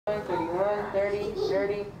31, 30,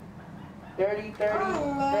 30, 30, 30,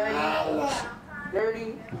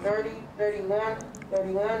 30, 30, 31,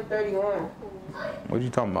 31, 31. What you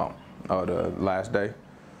talking about? Oh, the last day.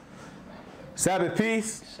 Sabbath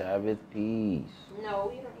peace. Sabbath peace. No,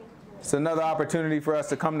 we don't need to. It's another opportunity for us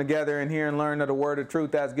to come together and hear and learn of the word of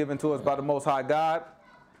truth that's given to us by the Most High God.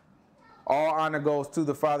 All honor goes to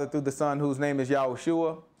the Father through the Son, whose name is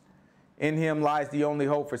Yahushua. In him lies the only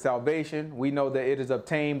hope for salvation. We know that it is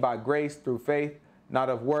obtained by grace through faith, not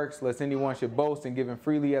of works, lest anyone should boast, and given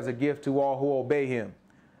freely as a gift to all who obey him.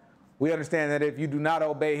 We understand that if you do not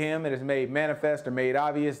obey him, it is made manifest or made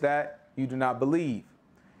obvious that you do not believe.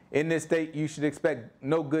 In this state, you should expect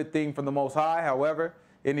no good thing from the Most High. However,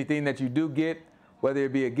 anything that you do get, whether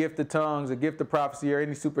it be a gift of tongues, a gift of prophecy, or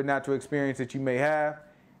any supernatural experience that you may have,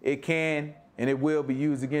 it can and it will be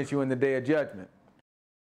used against you in the day of judgment.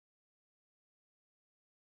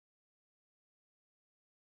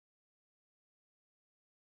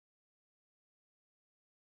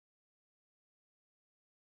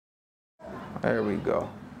 There we go.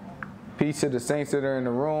 Peace to the saints that are in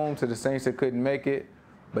the room, to the saints that couldn't make it,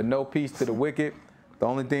 but no peace to the wicked. The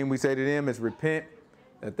only thing we say to them is repent,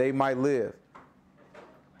 that they might live.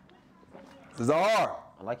 Zahar.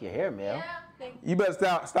 I like your hair, Mel. Yeah, You better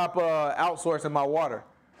stop outsourcing my water.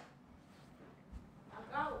 I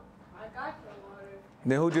got the water.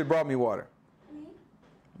 Then who just brought me water? Me?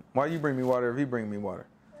 Why you bring me water if he bring me water?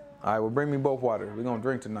 All right, well, bring me both water. We're going to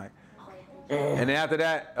drink tonight. And then after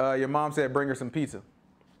that, your mom said bring her some pizza.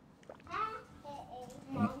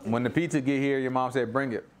 When the pizza get here, your mom said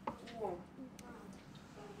bring it.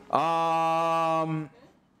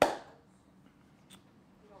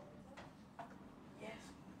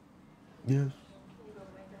 Yes.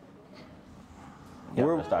 Yeah, I'm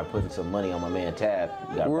gonna start putting some money on my man Tab.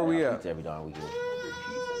 Where we at? Every darn weekend.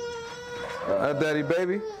 Daddy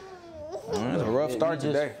baby. It's a rough start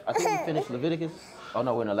today. I think we finished Leviticus. Oh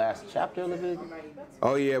no, we're in the last chapter of Leviticus.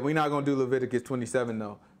 Oh yeah, we're not gonna do Leviticus 27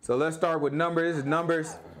 though. So let's start with Numbers. This is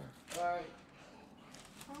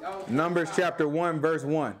Numbers chapter 1, verse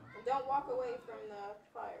 1. Don't walk away from the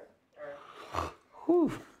fire.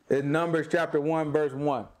 Whew. It's Numbers chapter 1, verse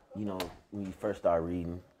 1. You know, when you first start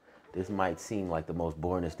reading, this might seem like the most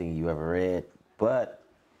boringest thing you ever read, but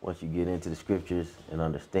once you get into the scriptures and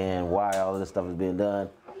understand why all of this stuff is being done,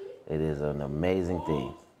 it is an amazing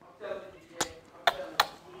thing.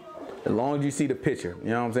 As long as you see the picture, you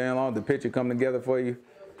know what I'm saying? As long as the picture come together for you,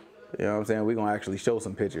 you know what I'm saying? We're going to actually show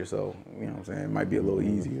some pictures, so, you know what I'm saying? It might be a little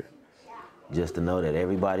easier. Just to know that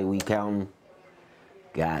everybody we counting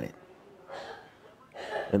got it.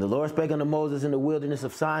 And the Lord spake unto Moses in the wilderness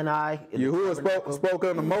of Sinai. Yahuwah spoke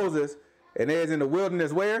unto Moses, and they is in the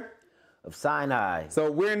wilderness where? Of Sinai. So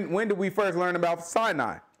when did we first learn about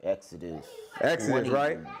Sinai? Exodus. Exodus, 20.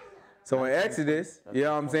 right? So in Exodus, you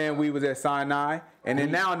know what I'm saying, we was at Sinai, and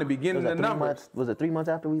then now in the beginning of the Numbers. Was it 3 months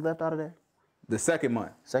after we left out of there? The second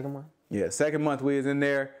month. Second month? Yeah, second month we was in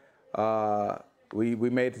there. We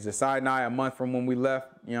made it to Sinai a month from when we left,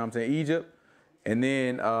 you know what I'm saying, Egypt. And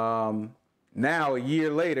then now a year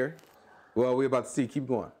later, well, we're about to see, keep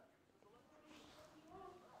going.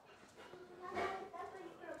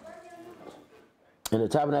 In the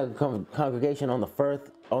tabernacle congregation on the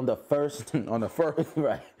first on the first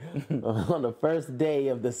right on the first day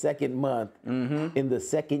of the second month in the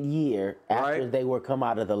second year after they were come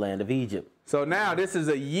out of the land of Egypt. So now this is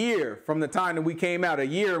a year from the time that we came out, a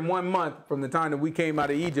year and 1 month from the time that we came out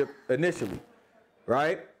of Egypt initially,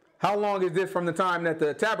 right? How long is this from the time that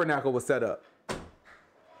the tabernacle was set up?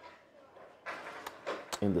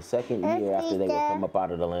 In the second year after they were come up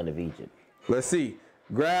out of the land of Egypt. Let's see.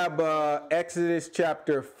 Grab Exodus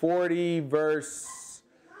chapter 40, verse,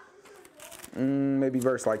 maybe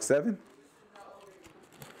verse like 7.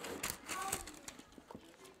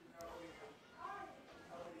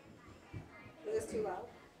 Is this too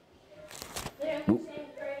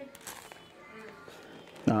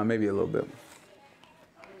loud? Maybe a little bit.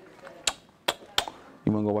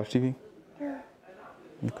 You want to go watch TV? Yeah.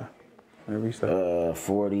 Okay. Whatever you say.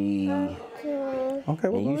 40. Okay,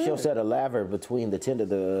 well, and you shall set a laver between the tent of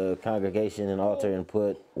the congregation and altar and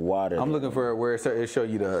put water. I'm looking for where it show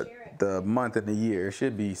you the month and the year. It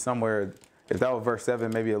should be somewhere. If that was verse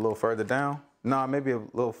 7, maybe a little further down. No, maybe a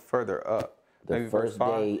little further up. The maybe first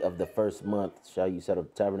day of the first month shall you set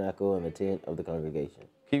up the tabernacle and the tent of the congregation.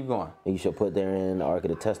 Keep going. And you shall put therein the ark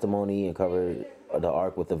of the testimony and cover the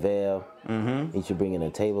ark with the veil. You should bring in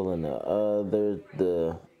a table and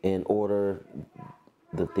in order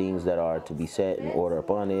the things that are to be set in order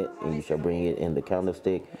upon it, and you shall bring it in the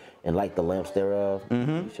candlestick and light the lamps thereof.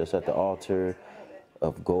 You shall set the altar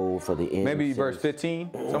of gold for the incense. Maybe verse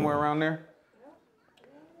 15, somewhere around there.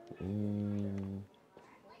 And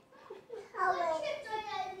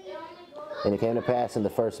it came to pass in the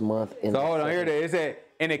first month. So hold on, here it is. It said,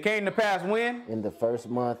 and it came to pass when? In the first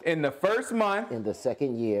month. In the first month. In the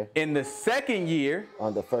second year. In the second year.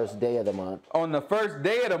 On the first day of the month. On the first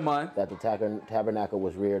day of the month. That the tabernacle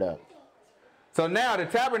was reared up. So now the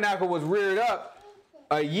tabernacle was reared up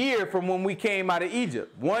a year from when we came out of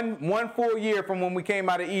Egypt. One full year from when we came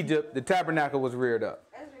out of Egypt, the tabernacle was reared up.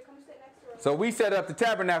 So we set up the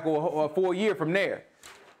tabernacle a full year from there.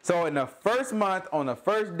 So in the first month, on the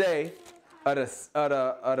first day of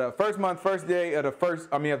the first month, first day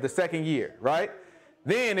of the second year, right?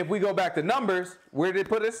 Then if we go back to Numbers, where did it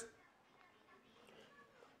put us?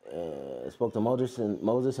 Spoke to Moses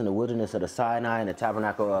in the wilderness of the Sinai in the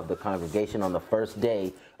tabernacle of the congregation on the first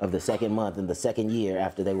day of the second month in the second year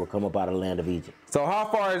after they were come up out of the land of Egypt. So how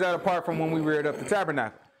far is that apart from when we reared up the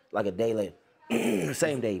tabernacle? Like a day later.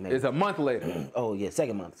 Same day, maybe. It's a month later. Oh, yeah,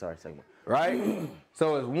 second month. Sorry, second month. Right?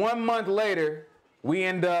 So it's 1 month later, we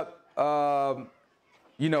end up, where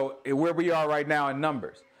we are right now in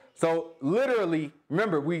Numbers. So literally,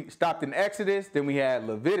 remember, we stopped in Exodus, then we had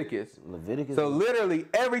Leviticus. So literally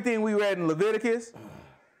everything we read in Leviticus,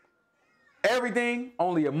 everything,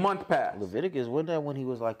 only a month passed. Leviticus, wasn't that when he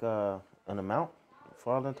was like on the mount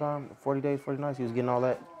for all that time? 40 days, 40 nights, he was getting all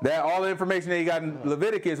that? All the information that he got in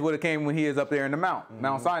Leviticus would have came when he is up there in the mount,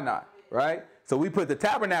 Mount Sinai, right? So we put the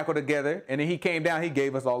tabernacle together, and then he came down, he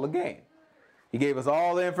gave us all the game. He gave us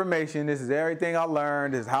all the information. This is everything I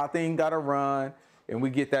learned. This is how things got to run. And we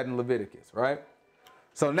get that in Leviticus, right?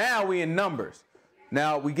 So now we in Numbers.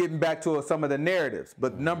 Now we getting back to some of the narratives.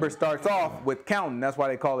 But Numbers starts off with counting. That's why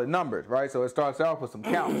they call it Numbers, right? So it starts off with some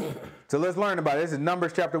counts. So let's learn about it. This is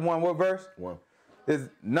Numbers chapter 1. What verse? 1. This is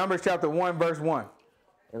Numbers chapter 1, verse 1.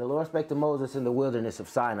 And the Lord spake to Moses in the wilderness of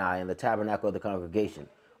Sinai in the tabernacle of the congregation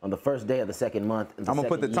on the first day of the second month. I'm going to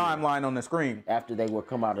put the timeline on the screen. After they were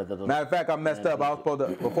come out of the... Matter of fact, I messed up. I was supposed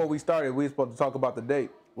to, before we started, we were supposed to talk about the date.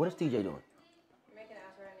 What is TJ doing?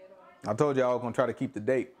 I told you I was going to try to keep the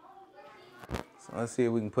date. So let's see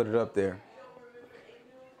if we can put it up there.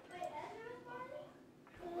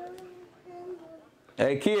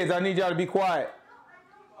 Hey kids, I need y'all to be quiet.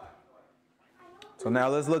 So now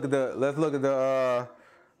let's look at the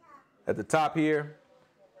at the top here.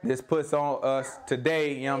 This puts on us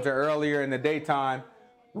today, you know what I'm saying, earlier in the daytime,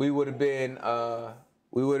 we would have been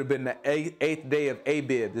the eighth day of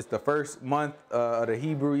Abib. This is the first month of the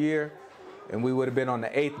Hebrew year. And we would have been on the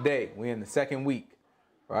 8th day. We're in the second week,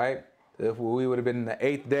 right? If we would have been in the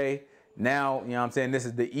 8th day. Now, you know what I'm saying, this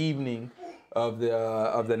is the evening of the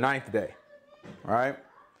 9th day, right?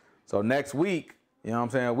 So next week, you know what I'm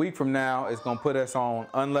saying, a week from now, it's going to put us on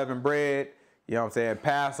unleavened bread, you know what I'm saying,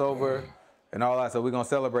 Passover and all that. So we're going to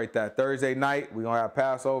celebrate that. Thursday night, we're going to have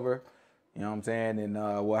Passover, you know what I'm saying, and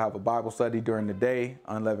we'll have a Bible study during the day,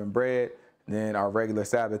 unleavened bread. And then our regular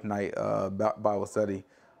Sabbath night Bible study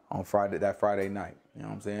on Friday night. You know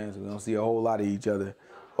what I'm saying? So we're going to see a whole lot of each other,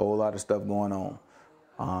 a whole lot of stuff going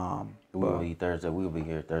on. We'll be Thursday. We'll be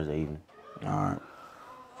here Thursday evening. All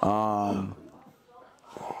right.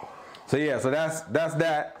 So yeah, so that's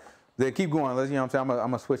that. They keep going. Let's, you know what I'm saying? I'm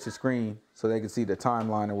going to switch the screen so they can see the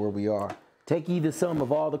timeline of where we are. Take ye the sum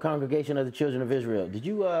of all the congregation of the children of Israel. Did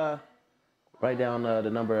you write down the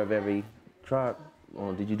number of every tribe?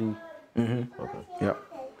 Or did you do? Mm-hmm. Okay. Yep.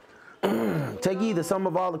 Take ye the sum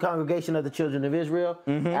of all the congregation of the children of Israel,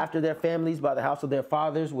 after their families, by the house of their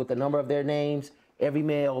fathers, with the number of their names, every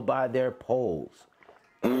male by their polls.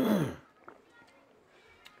 From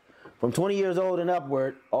 20 years old and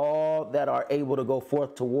upward, all that are able to go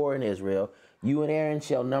forth to war in Israel, you and Aaron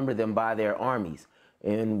shall number them by their armies.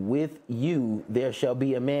 And with you there shall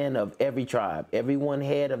be a man of every tribe, every one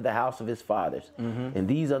head of the house of his fathers. And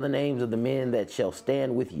these are the names of the men that shall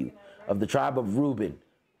stand with you. Of the tribe of Reuben,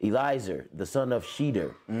 Elizur, the son of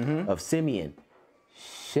Sheder, of Simeon,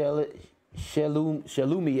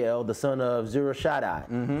 Shelumiel, the son of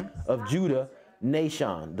Zerushaddai, of Judah,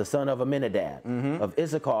 Nashon, the son of Amminadab, of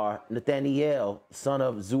Issachar, Nathaniel, son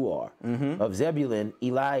of Zuar, of Zebulun,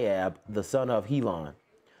 Eliab, the son of Helon,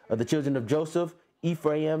 of the children of Joseph,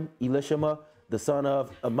 Ephraim, Elishama, the son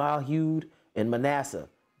of Amalhud, and Manasseh,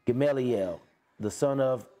 Gamaliel, the son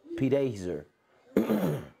of Pedahzur.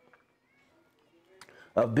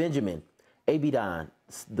 Of Benjamin, Abidan,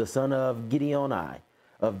 the son of Gideoni.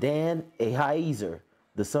 Of Dan, Ahiezer,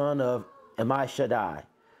 the son of Ammishaddai.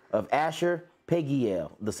 Of Asher,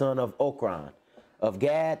 Pagiel, the son of Okran. Of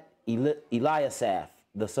Gad, Eliasaph,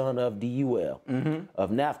 the son of Deuel.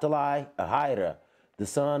 Of Naphtali, Ahira, the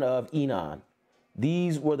son of Enon.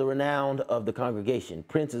 These were the renowned of the congregation,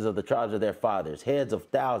 princes of the tribes of their fathers, heads of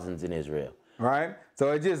thousands in Israel. Right?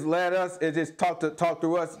 So it just talked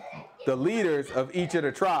through us, the leaders of each of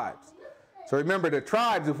the tribes. So remember the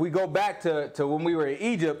tribes, if we go back to when we were in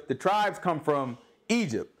Egypt, the tribes come from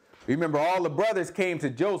Egypt. Remember all the brothers came to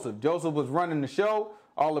Joseph. Joseph was running the show.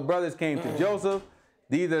 All the brothers came to Joseph.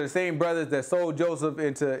 These are the same brothers that sold Joseph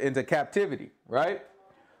into captivity, right?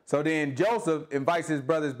 So then Joseph invites his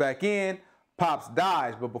brothers back in. Pops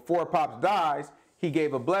dies, but before Pops dies, he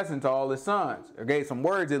gave a blessing to all his sons, or gave some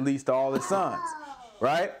words at least to all his sons,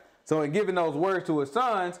 right? So in giving those words to his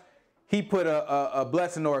sons, he put a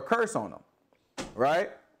blessing or a curse on them,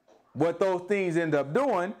 right? What those things end up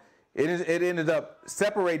doing, it ended up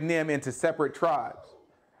separating them into separate tribes.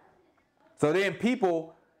 So then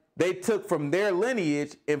people, they took from their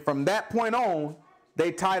lineage, and from that point on, they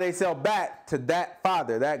tie themselves back to that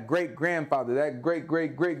father, that great-grandfather, that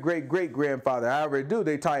great-great-great-great-great-grandfather. However they do,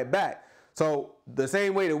 they tie it back. So the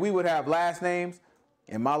same way that we would have last names,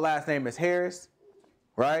 and my last name is Harris,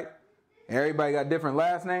 right? And everybody got different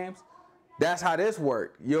last names. That's how this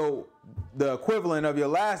worked. The equivalent of your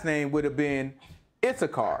last name would have been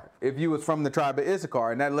Issachar if you was from the tribe of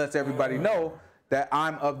Issachar. And that lets everybody know that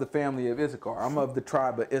I'm of the family of Issachar. I'm of the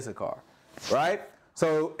tribe of Issachar, right?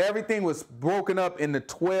 So everything was broken up into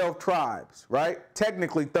 12 tribes, right?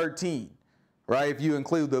 Technically 13, right? If you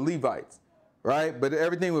include the Levites, right? But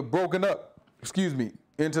everything was broken up,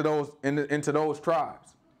 into those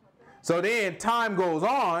tribes. So then time goes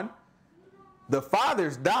on, the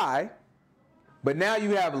fathers die, but now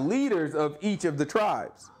you have leaders of each of the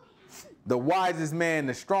tribes. The wisest man,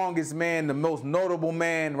 the strongest man, the most notable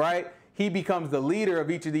man, right? He becomes the leader of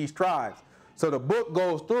each of these tribes. So the book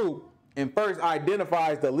goes through and first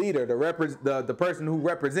identifies the leader, the person who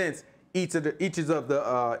represents each of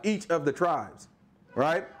the tribes,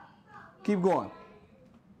 right? Keep going.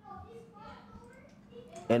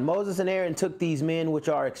 And Moses and Aaron took these men which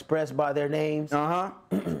are expressed by their names,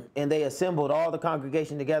 and they assembled all the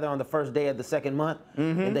congregation together on the first day of the second month,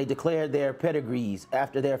 and they declared their pedigrees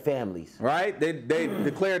after their families. Right? They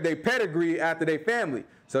declared their pedigree after their family.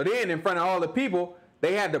 So then in front of all the people,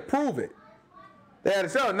 they had to prove it. They had to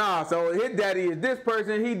show, so his daddy is this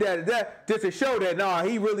person, he daddy that, just to show that,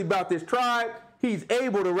 he really about this tribe. He's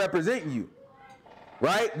able to represent you,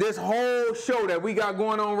 right? This whole show that we got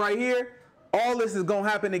going on right here, all this is going to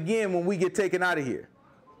happen again when we get taken out of here,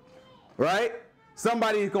 right?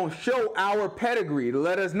 Somebody is going to show our pedigree to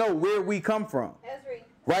let us know where we come from. Esri.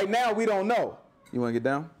 Right now, we don't know. You want to get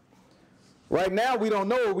down? Right now, we don't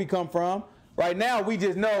know where we come from. Right now, we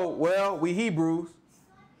just know, well, we Hebrews,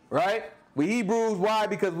 right? We Hebrews, why?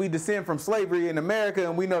 Because we descend from slavery in America,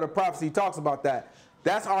 and we know the prophecy talks about that.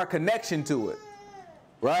 That's our connection to it,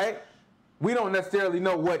 right? We don't necessarily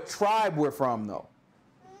know what tribe we're from, though,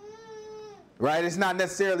 right? It's not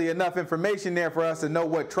necessarily enough information there for us to know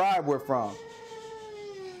what tribe we're from.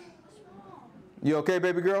 You okay,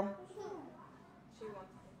 baby girl?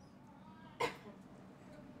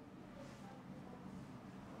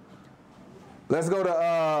 Let's go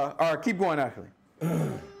to, or keep going, actually.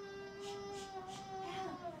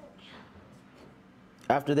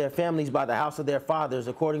 After their families by the house of their fathers,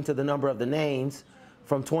 according to the number of the names,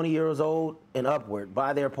 from 20 years old and upward,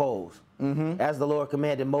 by their polls. As the Lord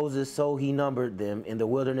commanded Moses, so he numbered them in the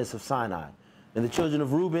wilderness of Sinai. And the children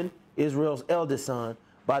of Reuben, Israel's eldest son,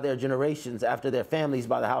 by their generations, after their families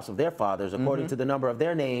by the house of their fathers, according to the number of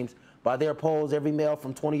their names, by their polls, every male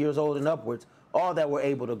from 20 years old and upwards, all that were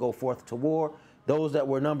able to go forth to war. Those that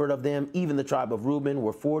were numbered of them, even the tribe of Reuben,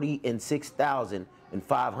 were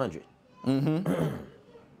 46,500.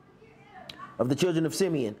 Of the children of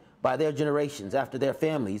Simeon, by their generations, after their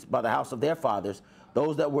families, by the house of their fathers,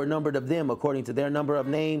 those that were numbered of them, according to their number of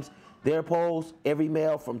names, their polls, every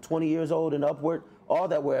male from 20 years old and upward, all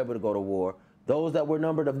that were able to go to war. Those that were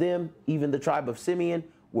numbered of them, even the tribe of Simeon,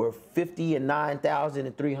 were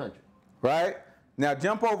 59,300. Right? Now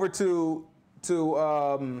jump over to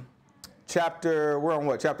chapter, we're on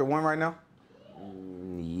what, chapter 1 right now?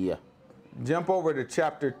 Yeah. Jump over to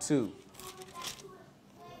chapter 2.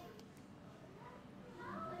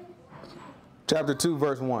 Chapter 2,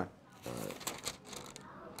 verse 1.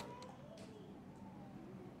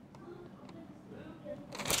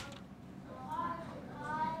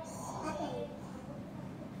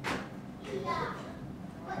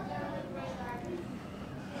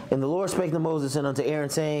 And the Lord spake to Moses and unto Aaron,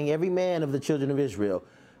 saying, every man of the children of Israel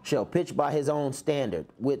shall pitch by his own standard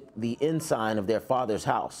with the ensign of their father's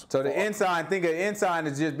house. So the ensign, think of ensign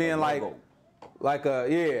as just being like a,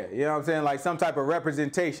 you know what I'm saying, like some type of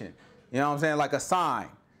representation. You know what I'm saying, like a sign,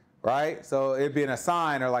 right? So it being a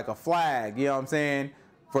sign or like a flag, you know what I'm saying,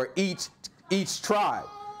 for each tribe.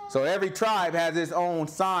 So every tribe has its own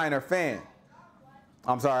sign or fan.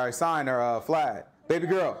 I'm sorry, sign or flag. Baby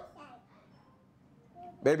girl.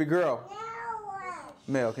 Baby girl.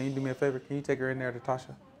 Mel, can you do me a favor? Can you take her in there to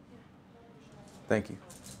Tasha? Thank you.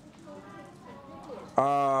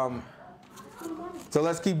 So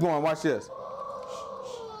let's keep going. Watch this.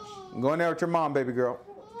 Go in there with your mom, baby girl.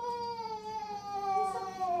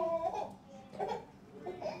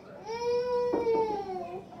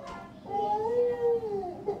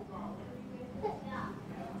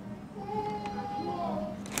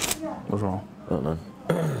 What's wrong? Oh, none.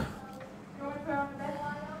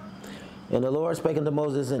 And the Lord spake unto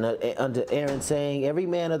Moses and unto Aaron, saying, Every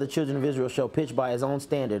man of the children of Israel shall pitch by his own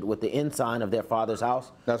standard with the ensign of their father's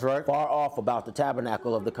house. That's right. Far off about the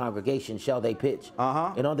tabernacle of the congregation shall they pitch.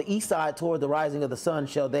 Uh-huh. And on the east side toward the rising of the sun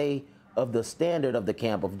shall they of the standard of the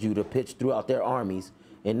camp of Judah pitch throughout their armies.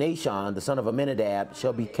 And Nashon, the son of Amminadab,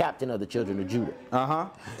 shall be captain of the children of Judah. Uh-huh.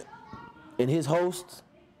 And his hosts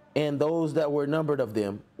and those that were numbered of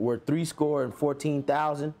them were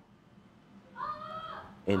 314,600.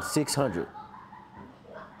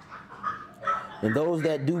 And those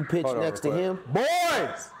that do pitch next to him.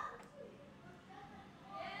 Boys!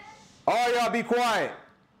 All y'all be quiet.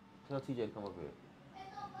 Tell TJ to come up here.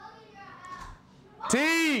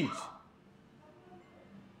 Teach!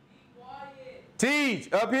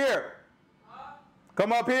 Teach, up here.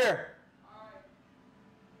 Come up here.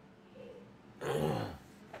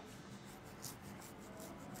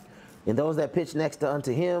 And those that pitched next to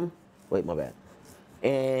unto him, wait, my bad.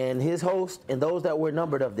 And his host and those that were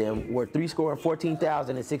numbered of them were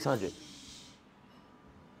 314,600.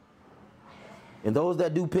 And those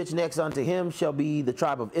that do pitch next unto him shall be the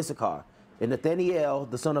tribe of Issachar. And Nathaniel,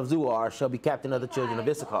 the son of Zuar, shall be captain of the children of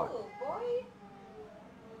Issachar.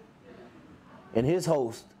 And his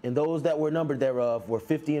host and those that were numbered thereof were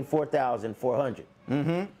 54,400.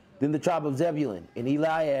 Mm-hmm. Then the tribe of Zebulun and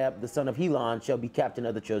Eliab, the son of Helon, shall be captain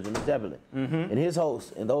of the children of Zebulun. Mm-hmm. And his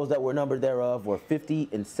hosts and those that were numbered thereof were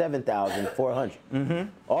 57,400. Mm-hmm.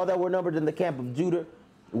 All that were numbered in the camp of Judah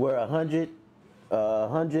were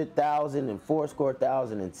 100,000 and fourscore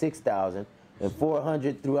thousand and 6,000 and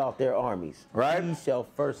 400 throughout their armies. Right. He shall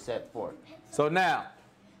first set forth. So now,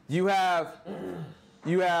 you have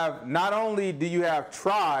not only do you have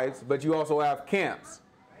tribes, but you also have camps.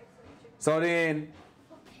 So then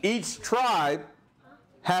each tribe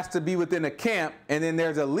has to be within a camp, and then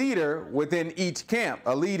there's a leader within each camp,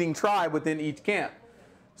 a leading tribe within each camp.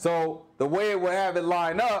 So the way it will have it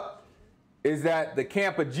line up is that the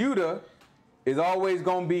camp of Judah is always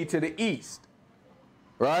going to be to the east,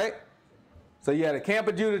 right? So you had the camp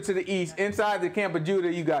of Judah to the east. Inside the camp of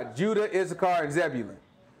Judah, you got Judah, Issachar, and Zebulun.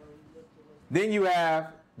 Then you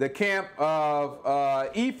have the camp of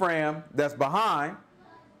Ephraim that's behind,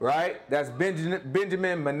 right? That's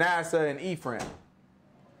Benjamin, Manasseh, and Ephraim.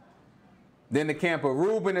 Then the camp of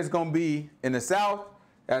Reuben is going to be in the south.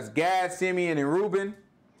 That's Gad, Simeon, and Reuben.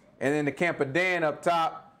 And then the camp of Dan up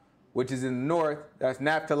top, which is in the north, that's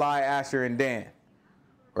Naphtali, Asher, and Dan,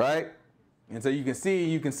 right? And so you can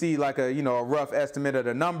see like a rough estimate of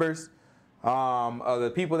the numbers of the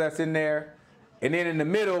people that's in there. And then in the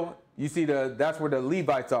middle, you see that's where the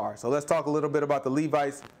Levites are. So let's talk a little bit about the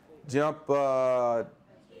Levites. Jump over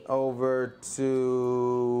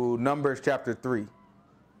to Numbers chapter 3. I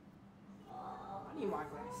need my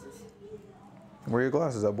glasses. Where are your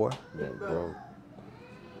glasses at, boy? Yeah, bro.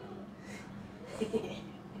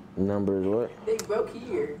 Numbers what? They broke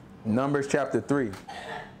here. Numbers chapter 3,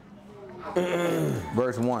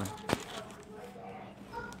 verse 1.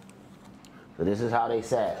 So this is how they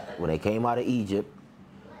sat when they came out of Egypt.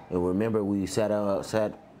 And remember, we sat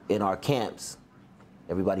in our camps.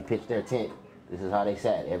 Everybody pitched their tent. This is how they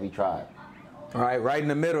sat, every tribe. All right, right in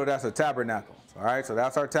the middle, that's a tabernacle. All right, so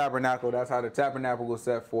that's our tabernacle. That's how the tabernacle was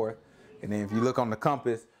set forth. And then if you look on the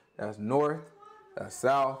compass, that's north, that's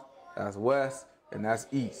south, that's west, and that's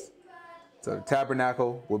east. So the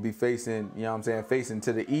tabernacle will be facing, facing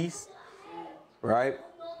to the east, right?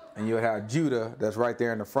 And you'll have Judah that's right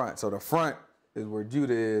there in the front. So the front is where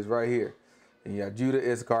Judah is right here. And you have Judah,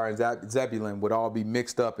 Issachar, and Zebulun would all be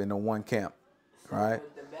mixed up into one camp, right?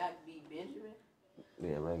 Would the back be Benjamin?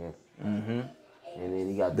 Yeah, like that. Mm-hmm. And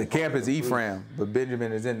then you got the camp is Ephraim, but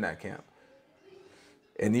Benjamin is in that camp.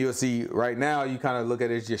 And you'll see right now, you kind of look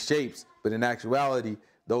at it as just shapes, but in actuality,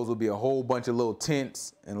 those will be a whole bunch of little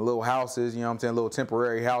tents and little houses, little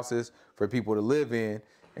temporary houses for people to live in.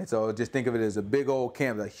 And so just think of it as a big old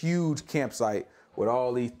camp, a huge campsite with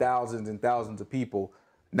all these thousands and thousands of people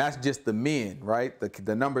And that's just the men, right?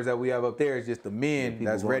 The numbers that we have up there is just the men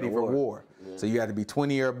that's ready for war. Yeah. So you got to be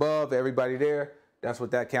 20 or above, everybody there. That's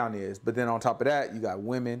what that count is. But then on top of that, you got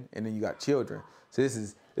women and then you got children. So this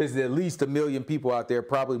is at least 1 million people out there,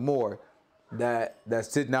 probably more,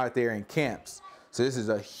 that's sitting out there in camps. So this is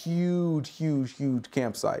a huge, huge, huge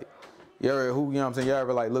campsite. You know what I'm saying? You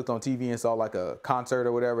ever like looked on TV and saw like a concert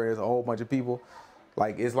or whatever? There's a whole bunch of people.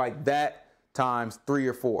 Like it's like that times 3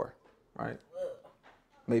 or 4, right?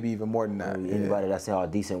 Maybe even more than that. Anybody that saw a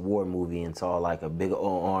decent war movie and saw like a big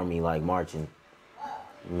old army like marching.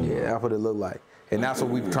 Yeah, that's what it looked like. And that's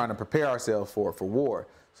what we're trying to prepare ourselves for war.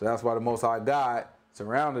 So that's why the Most High God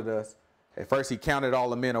surrounded us. At first he counted all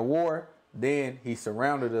the men of war. Then he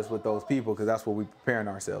surrounded us with those people because that's what we're preparing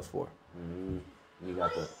ourselves for. You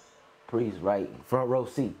got the priest right, front row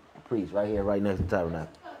seat. Priest right here, right next to the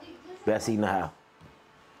tabernacle. Best seat in the house.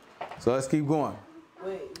 So let's keep going.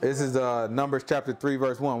 Wait, This is Numbers chapter 3,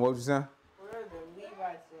 verse 1. What was you saying? where are the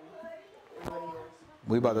Levites and everybody else?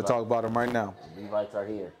 We about to talk about them right now. The Levites are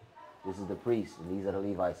here. This is the priest, and these are the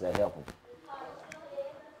Levites that help him.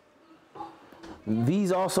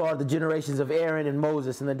 These also are the generations of Aaron and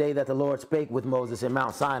Moses in the day that the Lord spake with Moses in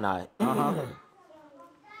Mount Sinai. And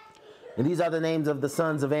these are the names of the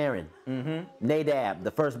sons of Aaron. Nadab, the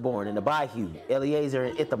firstborn, and Abihu, Eleazar,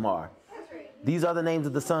 and Ithamar. These are the names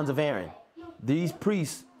of the sons of Aaron. These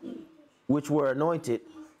priests which were anointed,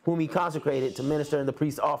 whom he consecrated to minister in the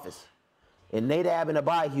priest's office. And Nadab and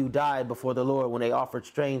Abihu died before the Lord when they offered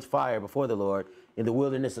strange fire before the Lord in the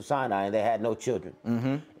wilderness of Sinai, and they had no children.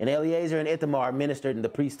 And Eleazar and Ithamar ministered in the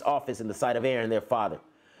priest's office in the sight of Aaron their father.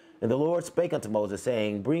 And the Lord spake unto Moses,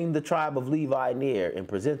 saying, Bring the tribe of Levi near, and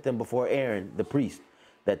present them before Aaron the priest,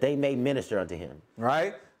 that they may minister unto him.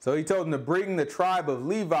 Right? So he told them to bring the tribe of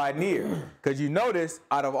Levi near. Because you notice,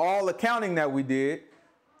 out of all the counting that we did,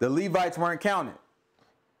 the Levites weren't counted.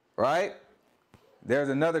 Right? There's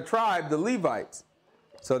another tribe, the Levites.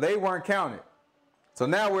 So they weren't counted. So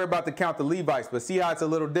now we're about to count the Levites, but see how it's a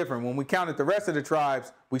little different. When we counted the rest of the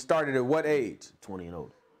tribes, we started at what age? 20 and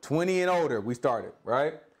older. 20 and older we started,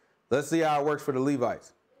 right? Let's see how it works for the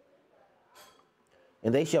Levites.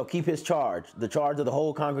 And they shall keep his charge, the charge of the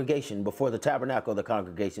whole congregation, before the tabernacle of the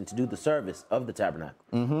congregation, to do the service of the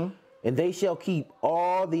tabernacle. And they shall keep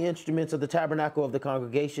all the instruments of the tabernacle of the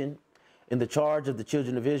congregation in the charge of the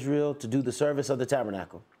children of Israel, to do the service of the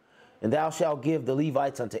tabernacle. And thou shalt give the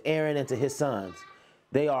Levites unto Aaron and to his sons.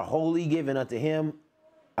 They are wholly given unto him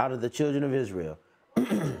out of the children of Israel.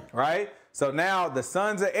 Right? So now the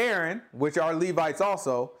sons of Aaron, which are Levites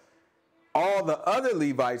also, all the other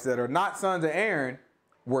Levites that are not sons of Aaron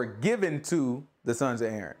were given to the sons of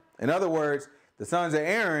Aaron. In other words, the sons of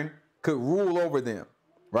Aaron could rule over them,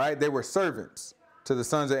 right? They were servants to the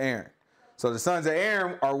sons of Aaron. So the sons of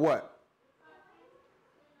Aaron are what?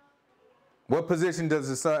 What position does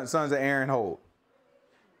the sons of Aaron hold?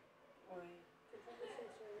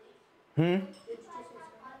 The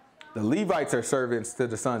Levites are servants to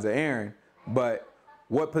the sons of Aaron, but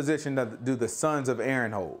what position do the sons of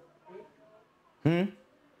Aaron hold?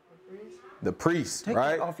 The priests, Take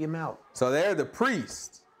right? that off your mouth. So they're the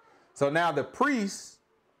priests. So now the priests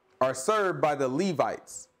are served by the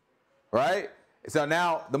Levites, right? So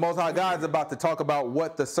now the Most High God is about to talk about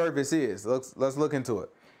what the service is. Let's look into it.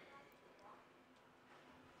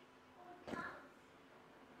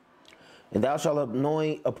 And thou shalt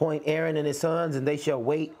appoint Aaron and his sons, and they shall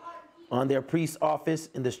wait on their priest's office,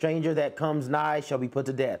 and the stranger that comes nigh shall be put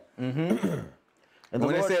to death. And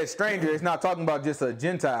when it says stranger, it's not talking about just a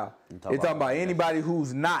Gentile. It's talking about anybody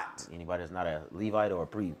who's not. Anybody that's not a Levite or a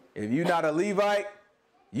priest. If you're not a Levite,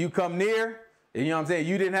 you come near. You know what I'm saying?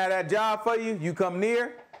 You didn't have that job for you. You come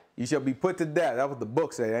near, you shall be put to death. That's what the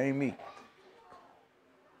book says. That ain't me.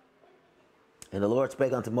 And the Lord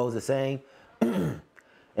spake unto Moses, saying,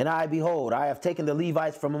 And I, behold, I have taken the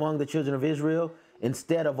Levites from among the children of Israel,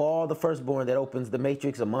 instead of all the firstborn that opens the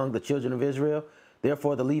matrix among the children of Israel.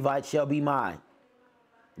 Therefore the Levites shall be mine,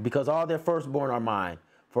 because all their firstborn are mine.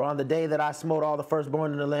 For on the day that I smote all the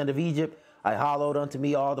firstborn in the land of Egypt, I hallowed unto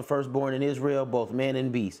me all the firstborn in Israel, both man and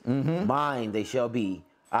beast. Mine they shall be.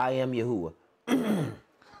 I am Yahuwah.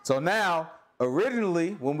 So now,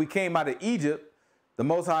 originally, when we came out of Egypt, the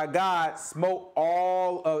Most High God smote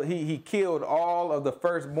he killed all of the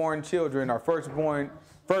firstborn children, or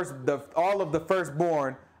all of the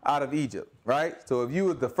firstborn out of Egypt, right? So if you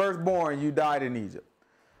were the firstborn, you died in Egypt.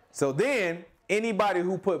 So then, anybody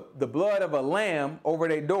who put the blood of a lamb over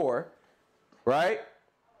their door, right?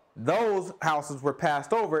 Those houses were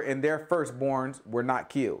passed over and their firstborns were not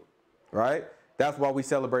killed, right? That's why we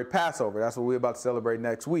celebrate Passover. That's what we're about to celebrate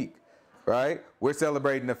next week, right? We're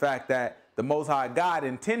celebrating the fact that the Most High God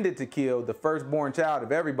intended to kill the firstborn child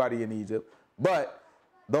of everybody in Egypt, but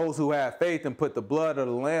those who had faith and put the blood of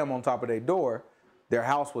the lamb on top of their door, their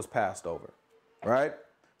house was passed over, right?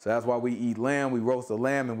 So that's why we eat lamb, we roast the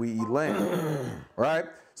lamb, and we eat lamb, right?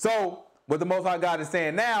 So what the Most High God is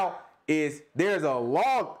saying now is there's a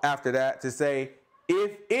law after that to say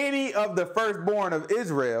if any of the firstborn of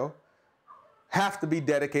Israel have to be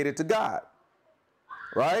dedicated to God,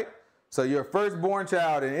 right? So your firstborn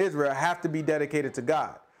child in Israel have to be dedicated to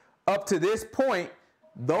God. Up to this point,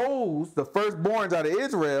 the firstborns out of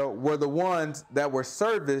Israel were the ones that were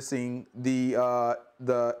servicing the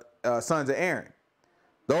sons of Aaron.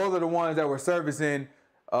 Those are the ones that were servicing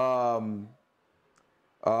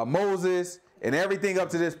Moses and everything up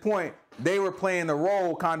to this point. They were playing the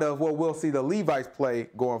role kind of what we'll see the Levites play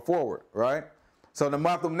going forward, right? So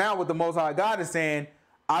now what the Most High God is saying,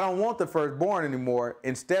 I don't want the firstborn anymore.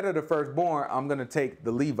 Instead of the firstborn, I'm going to take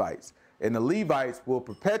the Levites. And the Levites will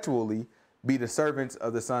perpetually be the servants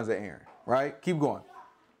of the sons of Aaron, right? Keep going.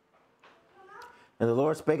 And the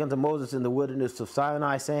Lord spake unto Moses in the wilderness of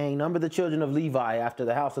Sinai, saying, Number the children of Levi after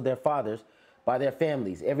the house of their fathers by their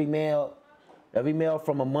families. Every male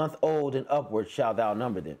from a month old and upward shalt thou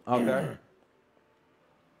number them. Okay.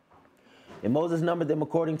 And Moses numbered them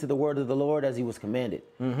according to the word of the Lord as he was commanded.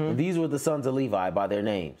 And these were the sons of Levi by their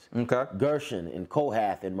names. Okay. Gershon and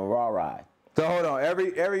Kohath and Merari. So hold on.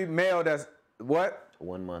 Every male that's what?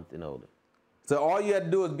 1 month and older. So all you had to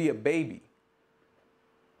do is be a baby,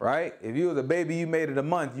 right? If you was a baby, you made it a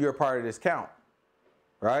month, you're a part of this count,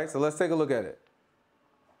 right? So let's take a look at it.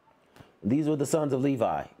 These were the sons of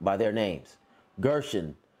Levi by their names.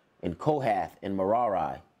 Gershon and Kohath and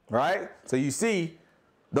Merari. Right? So you see,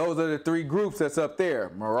 those are the three groups that's up there.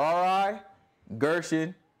 Merari,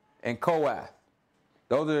 Gershon, and Kohath.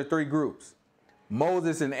 Those are the three groups.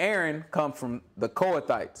 Moses and Aaron come from the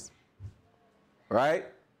Kohathites, right?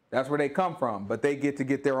 That's where they come from, but they get to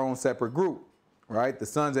get their own separate group, right? The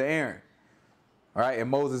sons of Aaron, all right? And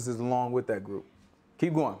Moses is along with that group.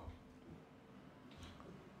 Keep going.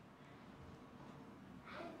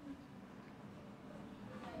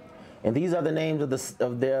 And these are the names of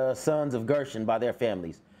the sons of Gershon by their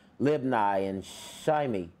families. Libni and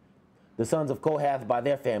Shimei. The sons of Kohath by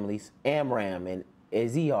their families. Amram and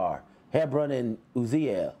Ezihar. Hebron and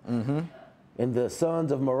Uzziel. And the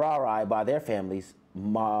sons of Merari by their families.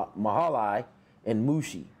 Mahali and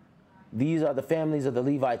Mushi. These are the families of the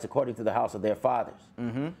Levites according to the house of their fathers.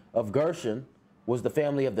 Of Gershon was the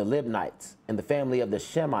family of the Libnites and the family of the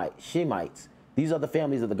Shemites. These are the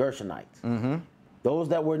families of the Gershonites. Those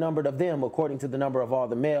that were numbered of them according to the number of all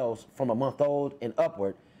the males from a month old and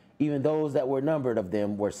upward, even those that were numbered of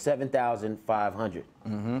them were 7,500.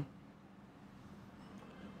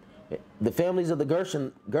 The families of the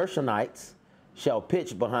Gershonites shall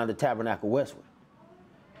pitch behind the tabernacle westward.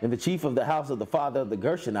 And the chief of the house of the father of the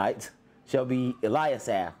Gershonites shall be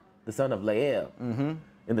Eliasaph, the son of Lael. And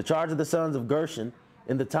the charge of the sons of Gershon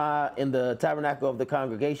in the tabernacle of the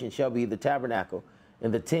congregation shall be the tabernacle,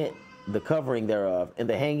 and the tent, the covering thereof, and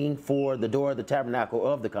the hanging for the door of the tabernacle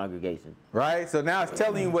of the congregation. Right? So now it's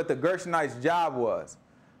telling you what the Gershonites' job was,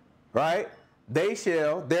 right? They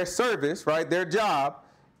shall, their service, right, their job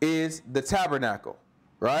is the tabernacle,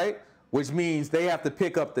 right? Which means they have to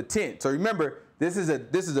pick up the tent. So remember, this is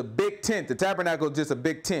a big tent. The tabernacle is just a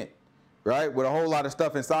big tent, right, with a whole lot of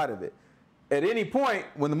stuff inside of it. At any point,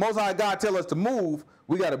 when the Most High God tells us to move,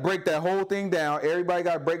 we got to break that whole thing down. Everybody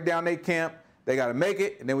got to break down their camp. They got to make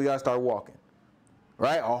it, and then we got to start walking,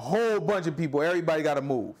 right? A whole bunch of people, everybody got to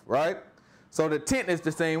move, right? So the tent is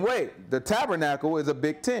the same way. The tabernacle is a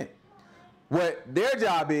big tent. What their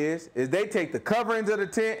job is they take the coverings of the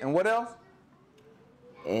tent, and what else?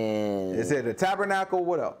 And It said the tabernacle,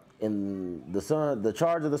 what else? And the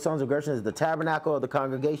charge of the sons of Gershon is the tabernacle of the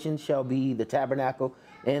congregation shall be the tabernacle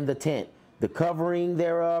and the tent, the covering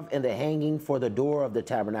thereof, and the hanging for the door of the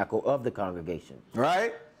tabernacle of the congregation.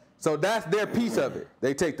 Right? So that's their piece of it.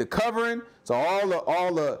 They take the covering. So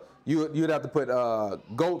you'd have to put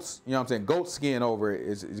goats, you know what I'm saying, goat skin over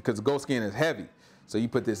it, because goat skin is heavy. So you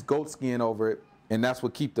put this goat skin over it, and that's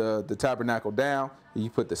what keep the tabernacle down.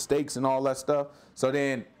 You put the stakes and all that stuff. So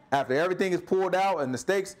then after everything is pulled out and the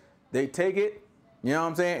stakes, they take it, you know what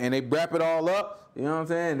I'm saying, and they wrap it all up, you know what I'm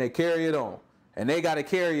saying, and they carry it on. And they got to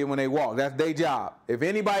carry it when they walk. That's their job. If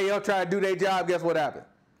anybody else try to do their job, guess what happens?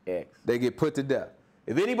 X. They get put to death.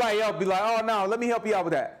 If anybody else be like, oh, no, let me help you out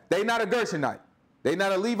with that. They not a Gershonite. They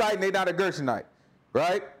not a Levite, and they not a Gershonite,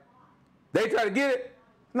 right? They try to get it.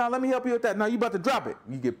 No, let me help you with that. No, you about to drop it.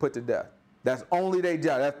 You get put to death. That's only their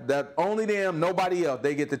job. That's only them, nobody else.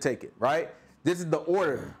 They get to take it, right? This is the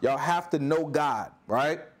order. Y'all have to know God,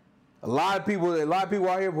 right? A lot of people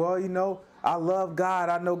out here, well, you know, I love God.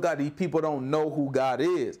 I know God. These people don't know who God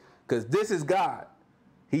is, because this is God.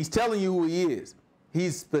 He's telling you who he is.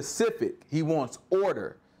 He's specific. He wants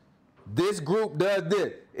order. This group does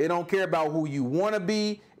this. It don't care about who you want to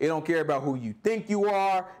be. It don't care about who you think you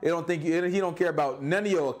are. He don't care about none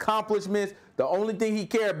of your accomplishments. The only thing he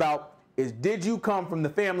cares about is, did you come from the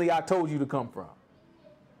family I told you to come from?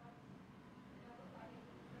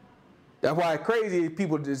 That's why it's crazy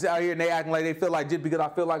people just out here and they acting like they feel like just because I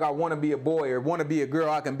feel like I want to be a boy or want to be a girl,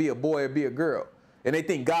 I can be a boy or be a girl. And they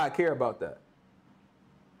think God care about that.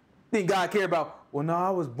 Think God care about, well, no,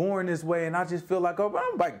 I was born this way and I just feel like, oh,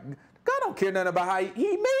 I'm like, God don't care nothing about how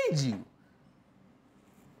he made you.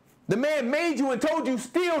 The man made you and told you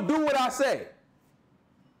still do what I say.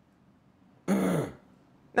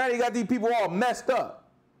 Now you got these people all messed up.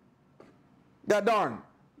 God darn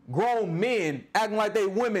grown men acting like they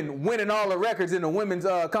women winning all the records in the women's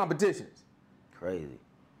competitions. Crazy.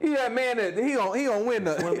 He that man that he gonna win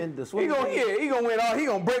the swimming. He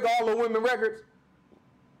gonna break all the women records.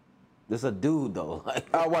 This a dude though.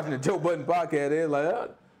 I was watching the Joe Budden podcast. They're like,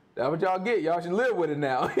 oh, that's what y'all get. Y'all should live with it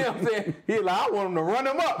now. You know what I'm saying? He's like, I want him to run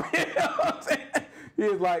him up. You know what I'm saying? He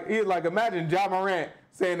was like, imagine Ja Morant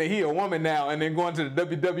saying that he a woman now and then going to the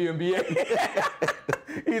WNBA.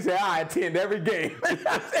 He said, I attend every game.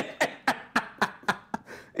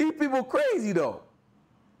 These people crazy though.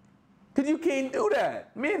 Because you can't do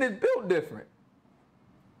that. Men is built different.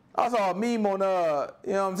 I saw a meme on,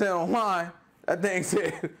 you know what I'm saying, online. That thing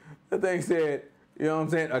said, you know what I'm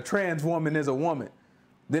saying, a trans woman is a woman.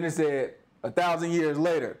 Then it said, 1,000 years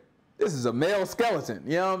later, this is a male skeleton.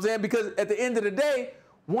 You know what I'm saying? Because at the end of the day,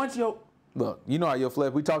 look, you know how your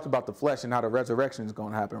flesh, we talked about the flesh and how the resurrection is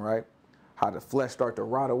going to happen, right? How the flesh start to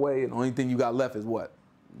rot away and the only thing you got left is what?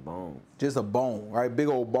 Bone. Just a bone, right? Big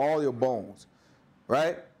old ball, your bones,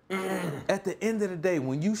 right? At the end of the day,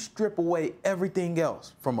 when you strip away everything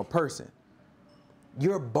else from a person,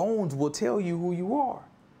 your bones will tell you who you are.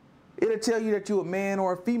 It'll tell you that you're a man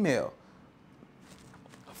or a female.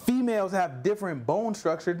 Females have different bone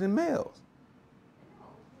structure than males.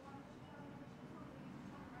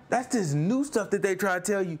 That's this new stuff that they try to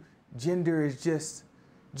tell you. Gender is just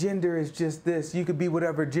this. You could be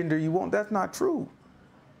whatever gender you want. That's not true.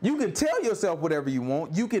 You can tell yourself whatever you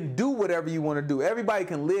want. You can do whatever you want to do. Everybody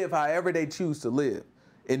can live however they choose to live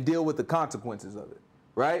and deal with the consequences of it,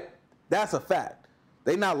 right? That's a fact.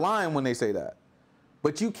 They're not lying when they say that.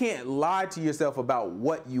 But you can't lie to yourself about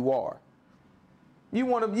what you are.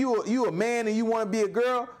 You a man and you want to be a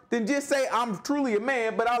girl, then just say I'm truly a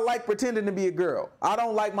man, but I like pretending to be a girl. I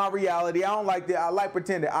don't like my reality. I don't like that. I like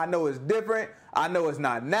pretending. I know it's different. I know it's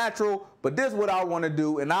not natural, but this is what I want to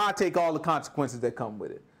do, and I'll take all the consequences that come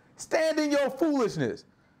with it. Stand in your foolishness.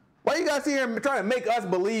 Why you guys sit here and try to make us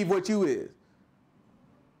believe what you is?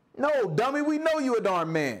 No, dummy, we know you a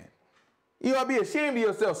darn man. You ought to be ashamed of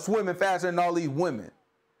yourself swimming faster than all these women.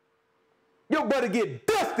 Your buddy get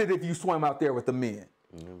dusted if you swim out there with the men.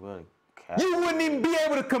 You wouldn't even be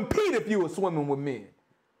able to compete if you were swimming with men.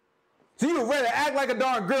 So you would rather act like a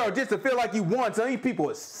darn girl just to feel like you won. So these people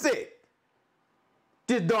are sick.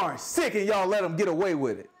 Just darn sick, and y'all let them get away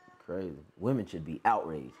with it. Crazy. Women should be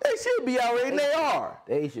outraged. They should be outraged, and they are.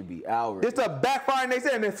 They should be outraged. It's a backfiring, they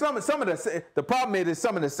say, and the problem is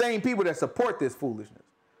some of the same people that support this foolishness.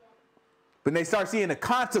 But they start seeing the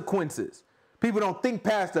consequences. People don't think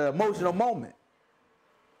past the emotional moment.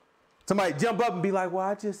 Somebody jump up and be like, well,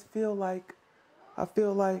 I feel like, you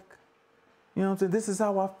know what I'm saying? This is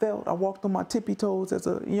how I felt. I walked on my tippy toes as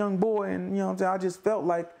a young boy, and, you know what I'm saying? I just felt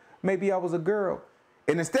like maybe I was a girl.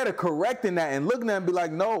 And instead of correcting that and looking at it and be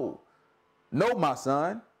like, no, my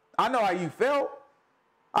son, I know how you felt.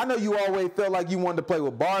 I know you always felt like you wanted to play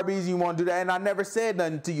with Barbies, you want to do that, and I never said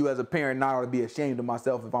nothing to you as a parent, and I ought to be ashamed of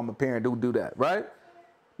myself if I'm a parent who do that, right?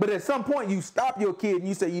 But at some point, you stop your kid and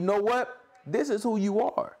you say, you know what? This is who you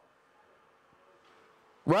are,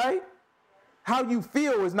 right? How you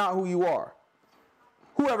feel is not who you are.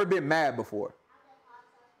 Who ever been mad before?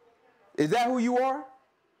 Is that who you are?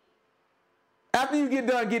 After you get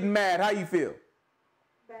done getting mad, how you feel?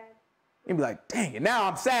 Bad. You be like, dang it, now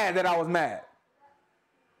I'm sad that I was mad.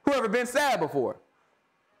 Who ever been sad before?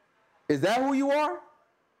 Is that who you are?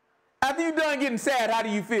 After you're done getting sad, how do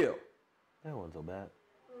you feel? That wasn't so bad.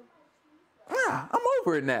 I'm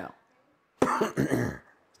over it now.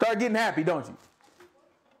 Start getting happy, don't you?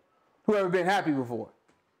 Who ever been happy before?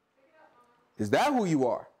 Is that who you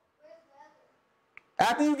are?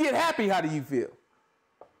 After you get happy, how do you feel?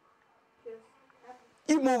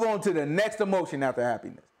 You move on to the next emotion after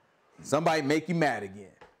happiness. Somebody make you mad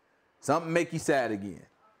again. Something make you sad again.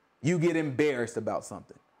 You get embarrassed about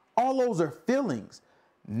something. All those are feelings.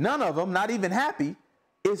 None of them, not even happy,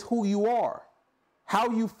 is who you are. How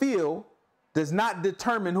you feel does not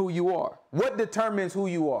determine who you are. What determines who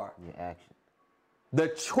you are? Your action. The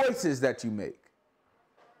choices that you make.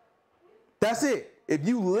 That's it. If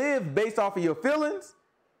you live based off of your feelings,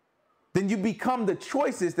 then you become the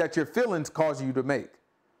choices that your feelings cause you to make.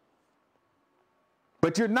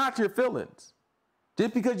 But you're not your feelings.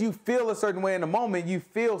 Just because you feel a certain way in the moment, you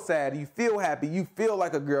feel sad, you feel happy, you feel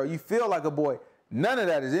like a girl, you feel like a boy. None of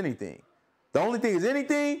that is anything. The only thing is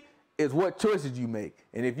anything is what choices you make.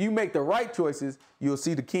 And if you make the right choices, you'll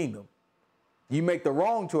see the kingdom. You make the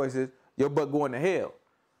wrong choices, your butt going to hell.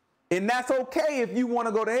 And that's okay if you want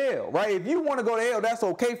to go to hell, right? If you want to go to hell, that's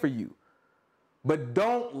okay for you. But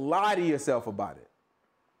don't lie to yourself about it.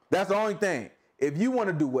 That's the only thing. If you want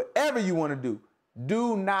to do whatever you want to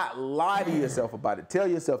do not lie to yourself about it. Tell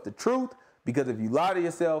yourself the truth, because if you lie to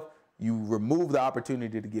yourself, you remove the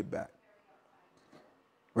opportunity to get back.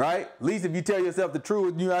 Right? At least if you tell yourself the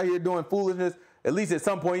truth and you're out here doing foolishness, at least at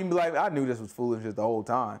some point you can be like, I knew this was foolishness the whole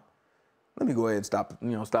time. Let me go ahead and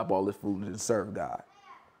stop all this foolishness and serve God.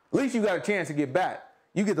 At least you got a chance to get back.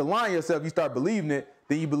 You get to lie to yourself, you start believing it,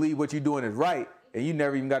 then you believe what you're doing is right, and you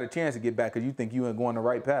never even got a chance to get back because you think you ain't going the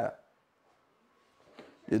right path.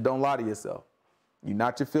 Just don't lie to yourself. You're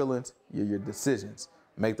not your feelings, you're your decisions.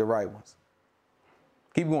 Make the right ones.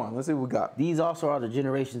 Keep going. Let's see what we got. These also are the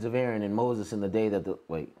generations of Aaron and Moses in the day that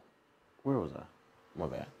wait, where was I? My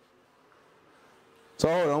bad. So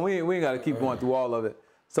hold on, we ain't got to keep going through all of it.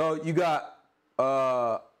 So you got,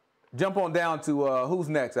 jump on down to who's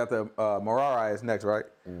next after Merari is next, right?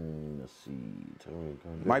 Let's see.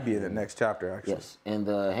 Might be in the next chapter, actually. Yes, and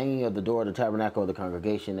the hanging of the door of the tabernacle of the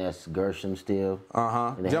congregation, that's Gershom still.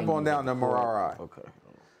 Jump on down to Merari. Okay.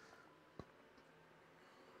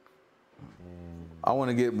 I want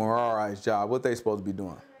to get Merari's job. What they supposed to be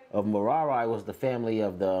doing? Of Merari was the family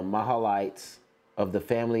of the Mahalites, of the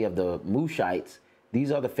family of the Mushites.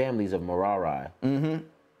 These are the families of Merari.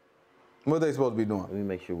 What they supposed to be doing? Let me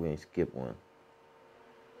make sure we ain't skip one.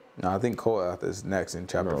 No, I think Kohath is next in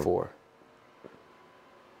chapter 4.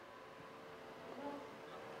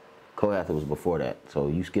 Kohath was before that, so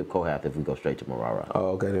you skip Kohath if we go straight to Merari. Oh,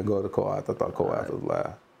 okay, then go to Kohath. I thought Kohath was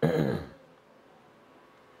last.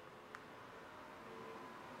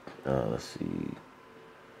 Let's see.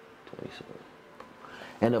 27.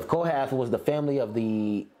 And of Kohath was the family of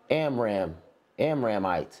the Amramites,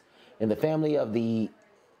 and the family of the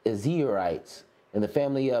Izerites, and the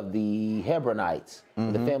family of the Hebronites,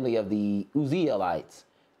 and the family of the Uzzielites.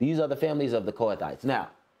 These are the families of the Kohathites. Now,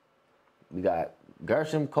 we got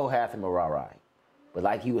Gershom, Kohath, and Merari. But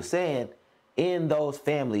like you were saying, in those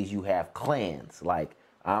families you have clans. Like,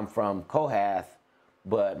 I'm from Kohath,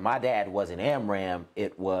 but my dad wasn't Amram,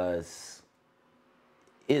 it was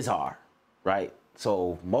Izhar, right?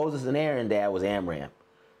 So Moses and Aaron's dad was Amram.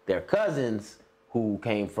 Their cousins, who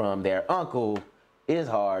came from their uncle,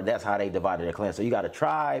 Izhar, that's how they divided their clan. So you got a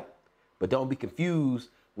tribe, but don't be confused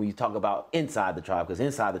when you talk about inside the tribe, because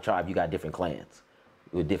inside the tribe you got different clans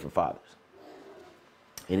with different fathers.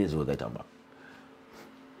 It is what they're talking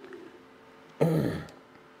about.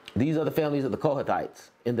 These are the families of the Kohathites.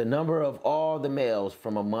 And the number of all the males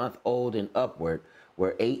from a month old and upward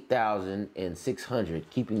were 8,600,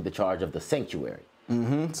 keeping the charge of the sanctuary.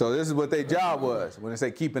 So this is what their job was. When they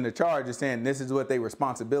say keeping the charge, it's saying this is what their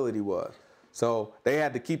responsibility was. So they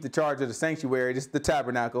had to keep the charge of the sanctuary, just the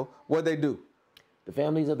tabernacle. What'd they do? The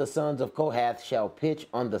families of the sons of Kohath shall pitch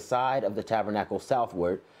on the side of the tabernacle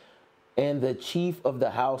southward, and the chief of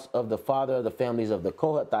the house of the father of the families of the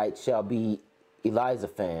Kohathites shall be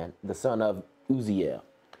Elizaphan, the son of Uzziel.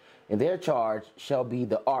 And their charge shall be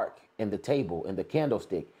the ark, and the table, and the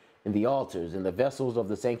candlestick, and the altars, and the vessels of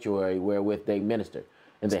the sanctuary wherewith they minister,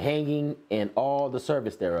 and the hanging, and all the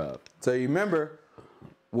service thereof. So you remember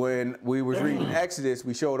when we was reading Exodus,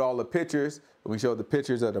 we showed all the pictures. We showed the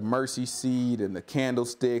pictures of the mercy seat and the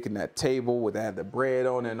candlestick and that table with that had the bread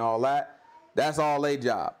on it and all that. That's all their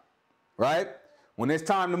job, right? When it's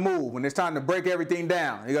time to move, when it's time to break everything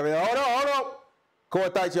down, you gotta be like, hold on.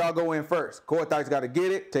 Kohathites, y'all go in first. Kohathites got to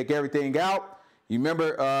get it, take everything out. You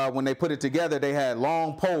remember when they put it together, they had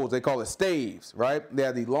long poles. They call it staves, right? They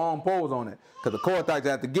had these long poles on it because the Kohathites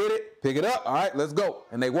have to get it, pick it up. All right, let's go.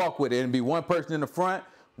 And they walk with it. And be one person in the front,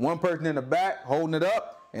 one person in the back holding it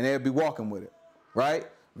up, and they'll be walking with it, right?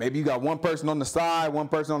 Maybe you got one person on the side, one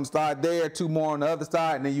person on the side there, two more on the other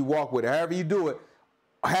side, and then you walk with it. However you do it,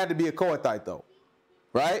 had to be a Kohathite though,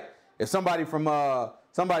 right? If somebody from you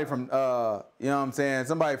know what I'm saying,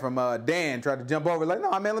 somebody from Dan tried to jump over, like,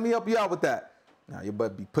 no, man, let me help you out with that. Now your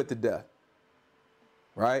butt be put to death,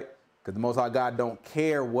 right? Because the Most High God don't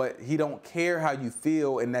care he don't care how you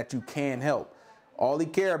feel and that you can help. All he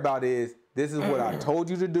care about is, this is what I told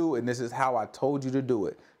you to do, and this is how I told you to do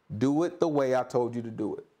it. Do it the way I told you to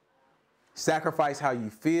do it. Sacrifice how you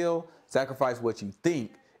feel, sacrifice what you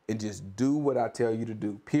think, and just do what I tell you to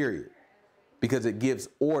do, period. Because it gives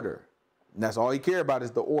order. And that's all he care about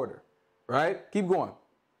is the order. Right? Keep going.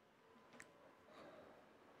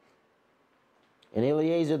 And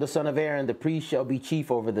Eleazar the son of Aaron, the priest, shall be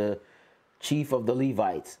chief over the chief of the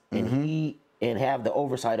Levites, and have the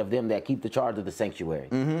oversight of them that keep the charge of the sanctuary.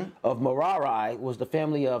 Of Merari was the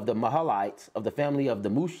family of the Mahalites, of the family of the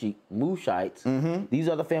Mushites. These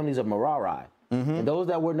are the families of Merari. And those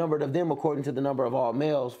that were numbered of them according to the number of all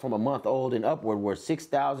males from a month old and upward were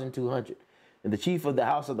 6,200. And the chief of the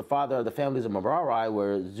house of the father of the families of Merari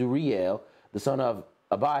were Zuriel, the son of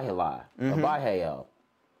Abihail.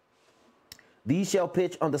 These shall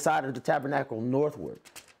pitch on the side of the tabernacle northward,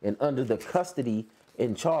 and under the custody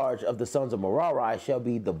in charge of the sons of Merari shall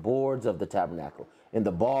be the boards of the tabernacle, and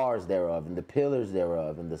the bars thereof, and the pillars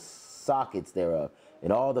thereof, and the sockets thereof,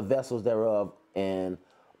 and all the vessels thereof, and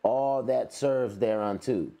all that serves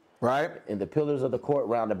thereunto. Right. And the pillars of the court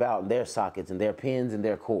round about, and their sockets, and their pins, and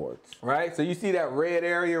their cords. Right. So you see that red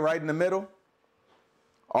area right in the middle?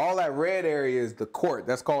 All that red area is the court.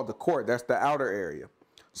 That's called the court. That's the outer area.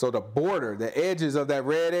 So the border, the edges of that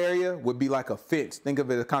red area would be like a fence. Think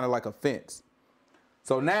of it as kind of like a fence.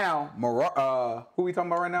 So now, who are we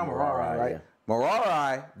talking about right now? Merari, right? Yeah.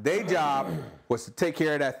 Merari, their job was to take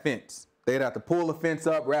care of that fence. They'd have to pull the fence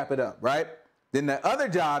up, wrap it up, right? Then the other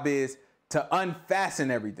job is to unfasten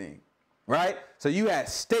everything, right? So you had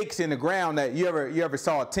stakes in the ground that you ever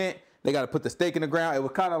saw a tent? They got to put the stake in the ground. It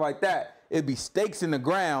was kind of like that. It'd be stakes in the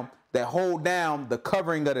ground that hold down the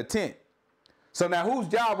covering of the tent. So now whose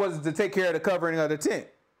job was it to take care of the covering of the tent?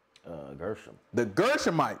 Gershom. The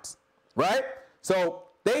Gershonites, right? So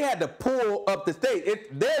they had to pull up the stakes. It's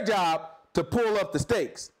their job to pull up the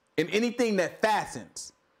stakes and anything that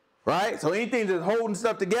fastens, right? So anything that's holding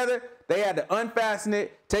stuff together, they had to unfasten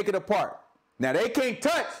it, take it apart. Now they can't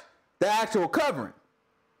touch the actual covering,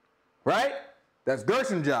 right? That's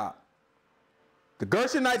Gershon's job. The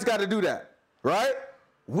Gershonites got to do that, right?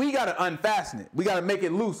 We got to unfasten it. We got to make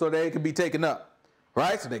it loose so that it can be taken up,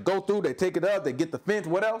 right? So they go through, they take it up, they get the fence.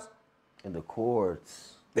 What else? And the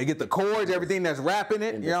cords. They get the cords, everything that's wrapping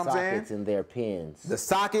it. And you know what I'm saying? The sockets and their pins. The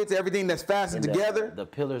sockets, everything that's fastened together. The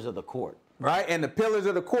pillars of the court. Right, and the pillars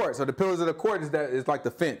of the court. So the pillars of the court is like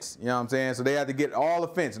the fence. You know what I'm saying? So they had to get all the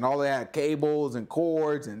fence, and all they had cables and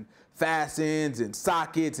cords and fastens and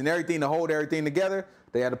sockets and everything to hold everything together.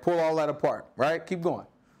 They had to pull all that apart. Right? Keep going.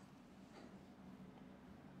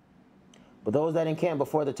 But those that encamp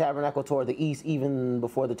before the tabernacle toward the east, even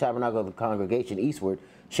before the tabernacle of the congregation eastward,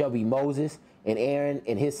 shall be Moses and Aaron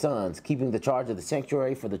and his sons, keeping the charge of the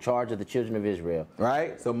sanctuary for the charge of the children of Israel.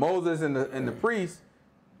 Right? So Moses and the priests,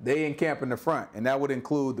 they encamp in the front. And that would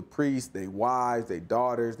include the priests, their wives, their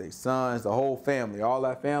daughters, their sons, the whole family. All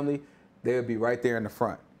that family, they would be right there in the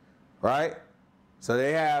front. Right? So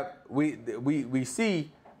they have, we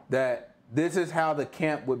see that this is how the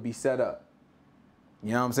camp would be set up.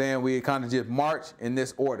 You know what I'm saying? We kind of just march in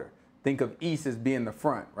this order. Think of east as being the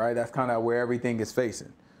front, right? That's kind of where everything is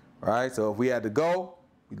facing, right? So if we had to go,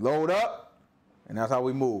 we load up, and that's how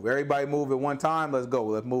we move. Everybody move at one time. Let's go.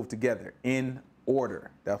 Let's move together in order.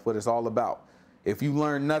 That's what it's all about. If you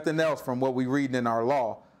learn nothing else from what we read in our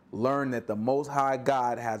law, learn that the Most High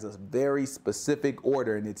God has a very specific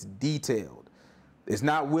order, and it's detailed. It's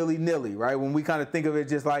not willy-nilly, right? When we kind of think of it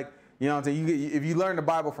just like, you know what I'm saying? If you learn the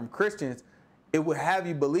Bible from Christians, it would have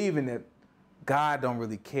you believing that God don't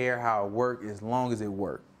really care how it works as long as it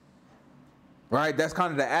works. Right? That's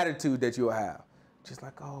kind of the attitude that you'll have. Just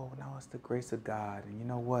like, oh, no, it's the grace of God. And you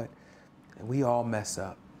know what? And we all mess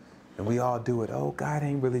up. And we all do it. Oh, God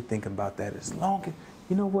ain't really thinking about that. As long as,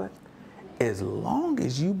 you know what? As long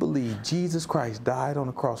as you believe Jesus Christ died on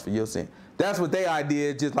the cross for your sin. That's what their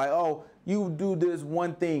idea is. Just like, oh, you do this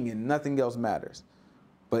one thing and nothing else matters.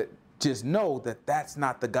 But just know that that's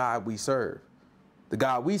not the God we serve. The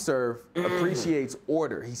God we serve appreciates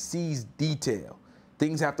order. He sees detail.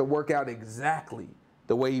 Things have to work out exactly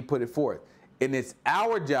the way he put it forth. And it's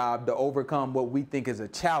our job to overcome what we think is a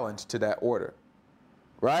challenge to that order.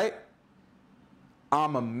 Right?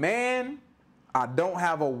 I'm a man. I don't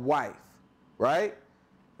have a wife. Right?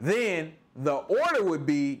 Then the order would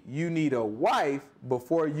be you need a wife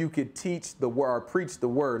before you could teach the word or preach the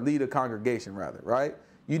word, lead a congregation rather. Right?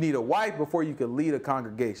 You need a wife before you can lead a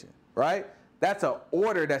congregation. Right? That's an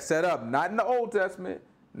order that's set up, not in the Old Testament,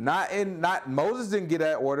 not Moses didn't get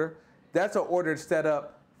that order. That's an order set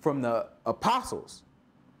up from the apostles,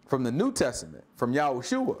 from the New Testament, from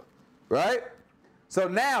Yahushua, right? So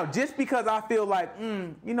now, just because I feel like,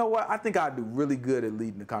 you know what, I think I do really good at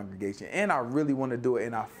leading the congregation, and I really want to do it,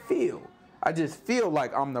 and I just feel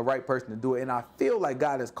like I'm the right person to do it, and I feel like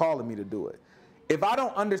God is calling me to do it. If I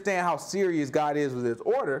don't understand how serious God is with his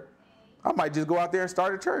order, I might just go out there and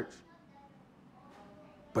start a church.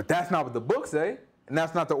 But that's not what the book say, and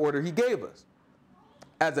that's not the order he gave us.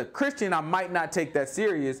 As a Christian, I might not take that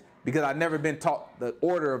serious because I've never been taught the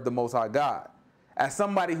order of the Most High God. As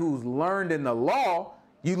somebody who's learned in the law,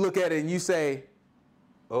 you look at it and you say,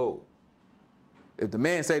 oh, if the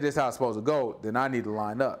man say this is how it's supposed to go, then I need to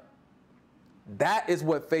line up. That is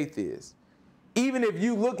what faith is. Even if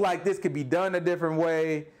you look like this could be done a different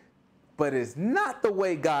way, but it's not the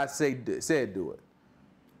way God said do it.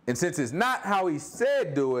 And since it's not how he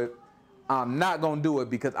said do it, I'm not going to do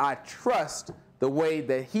it because I trust the way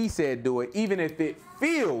that he said do it, even if it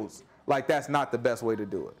feels like that's not the best way to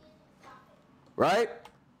do it. Right?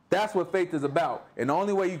 That's what faith is about. And the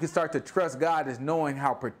only way you can start to trust God is knowing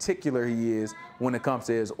how particular he is when it comes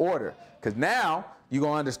to his order. Because now you're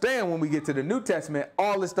going to understand when we get to the New Testament,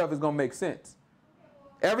 all this stuff is going to make sense.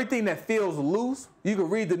 Everything that feels loose, you can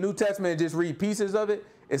read the New Testament and just read pieces of it,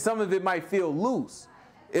 and some of it might feel loose.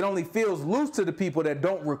 It only feels loose to the people that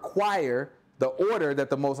don't require the order that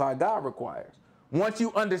the Most High God requires. Once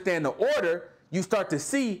you understand the order, you start to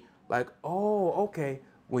see like, oh, okay,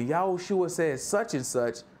 when Yahushua says such and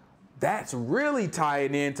such, that's really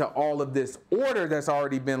tying into all of this order that's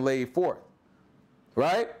already been laid forth,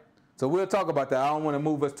 right? So we'll talk about that. I don't want to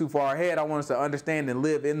move us too far ahead. I want us to understand and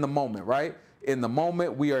live in the moment, right? In the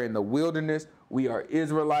moment, we are in the wilderness. We are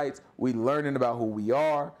Israelites. We learning about who we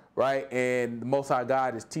are, right? And the Most High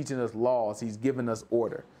God is teaching us laws. He's giving us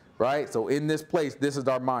order, right? So in this place, this is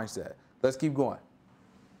our mindset. Let's keep going.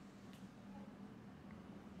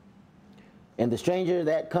 And the stranger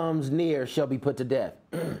that comes near shall be put to death.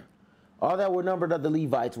 All that were numbered of the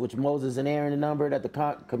Levites, which Moses and Aaron numbered at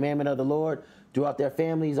the commandment of the Lord, throughout their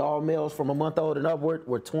families, all males from a month old and upward,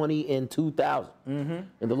 were 22,000. And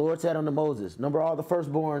the Lord said unto Moses, number all the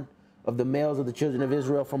firstborn of the males of the children of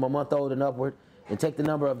Israel from a month old and upward, and take the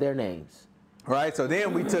number of their names. All right, so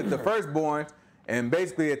then we took the firstborn, and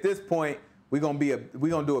basically at this point, we're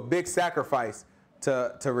gonna do a big sacrifice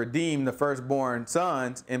to redeem the firstborn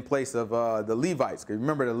sons in place of the Levites. Because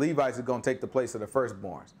remember, the Levites are gonna take the place of the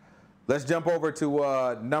firstborns. Let's jump over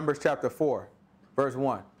to Numbers chapter 4, verse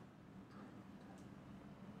 1.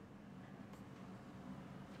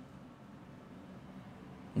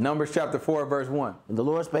 Numbers chapter 4, verse 1. And the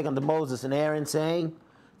Lord spake unto Moses and Aaron, saying,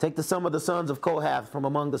 take the sum of the sons of Kohath from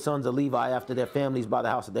among the sons of Levi after their families by the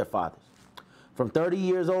house of their fathers, from 30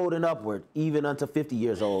 years old and upward, even unto 50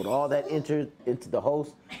 years old, all that entered into the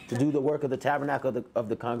host to do the work of the tabernacle of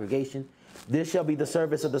the congregation. This shall be the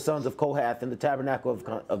service of the sons of Kohath in the tabernacle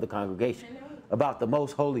of the congregation, about the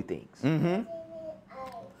most holy things. And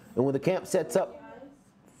when the camp sets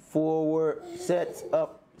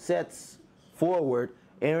forward,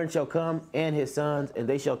 Aaron shall come and his sons, and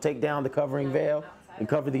they shall take down the covering veil and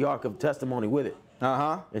cover the ark of testimony with it.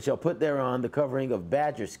 And shall put thereon the covering of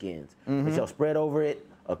badger skins, and shall spread over it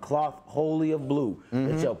a cloth wholly of blue,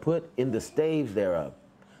 and shall put in the staves thereof.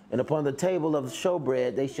 And upon the table of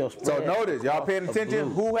showbread they shall spread. So notice, y'all paying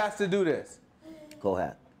attention? Who has to do this?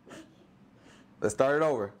 Kohath. Let's start it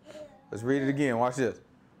over. Let's read it again. Watch this.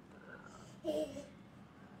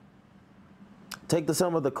 Take the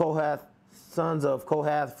sum of the sons of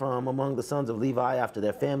Kohath from among the sons of Levi after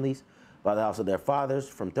their families, by the house of their fathers,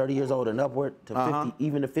 from 30 years old and upward to 50,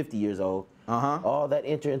 even to 50 years old, all that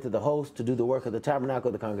enter into the host to do the work of the tabernacle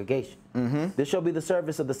of the congregation. This shall be the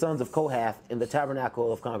service of the sons of Kohath in the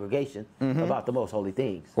tabernacle of congregation, about the most holy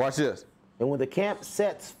things. Watch this. And when the camp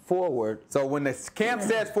sets forward. So when the camp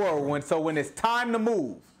sets forward, when it's time to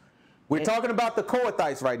move, we're talking about the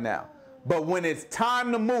Kohathites right now, but when it's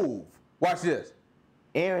time to move, watch this.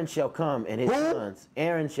 Aaron shall come and his sons.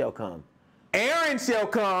 Aaron shall come. Aaron shall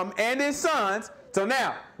come and his sons. So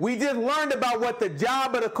now, we just learned about what the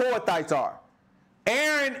job of the Kohathites are.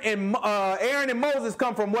 Aaron and Moses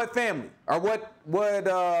come from what family? Or what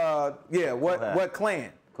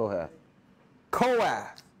clan? Kohath.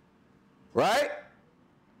 Kohath. Right?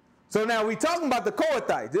 So now we talking about the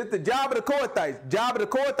Kohathites. This is the job of the Kohathites. Job of the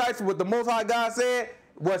Kohathites, what the Most High God said,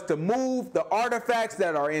 was to move the artifacts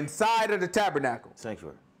that are inside of the tabernacle.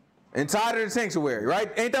 Sanctuary. Inside of the sanctuary,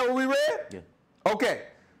 right? Ain't that what we read? Yeah. Okay.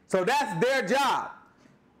 So that's their job.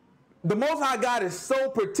 The Most High God is so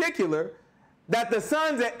particular that the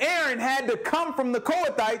sons of Aaron had to come from the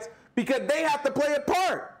Kohathites because they have to play a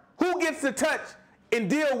part. Who gets to touch and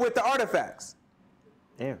deal with the artifacts?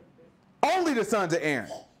 Aaron. Only the sons of Aaron.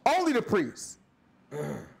 Only the priests.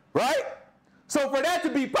 Right? So for that to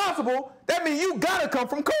be possible, that means you got to come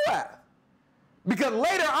from Kohath. Because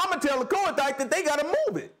later I'm going to tell the Kohathites that they got to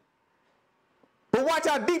move it. But watch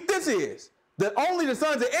how deep this is. That only the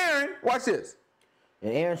sons of Aaron, watch this.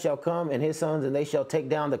 And Aaron shall come and his sons, and they shall take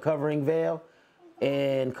down the covering veil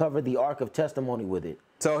and cover the ark of testimony with it.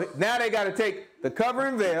 So now they got to take the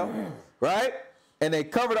covering veil, right? And they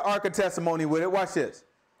cover the ark of testimony with it. Watch this.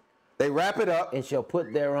 They wrap it up. And shall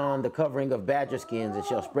put thereon the covering of badger skins, and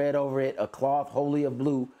shall spread over it a cloth wholly of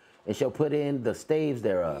blue, and shall put in the staves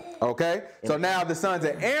thereof. Okay. So now the sons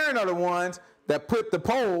of Aaron are the ones that put the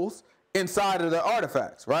poles inside of the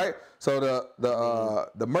artifacts, right? So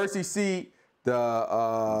the mercy seat, the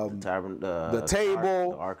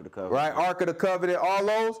table, the Ark of the Covenant. right? Ark of the Covenant, all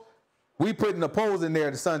those, we putting the poles in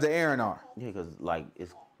there. The sons of Aaron are. Yeah, because like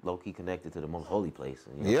it's low key connected to the most holy place.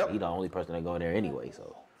 And, Yep. He's the only person that go in there anyway,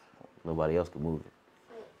 so nobody else can move it.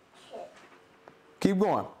 Keep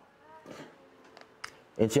going.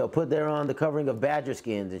 And shall put thereon the covering of badger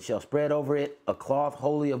skins, and shall spread over it a cloth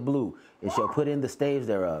wholly of blue, and shall put in the staves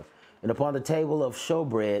thereof. And upon the table of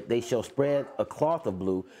showbread they shall spread a cloth of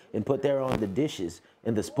blue, and put thereon the dishes,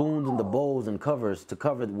 and the spoons, and the bowls, and covers to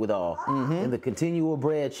cover withal. And the continual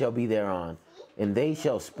bread shall be thereon. And they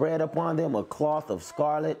shall spread upon them a cloth of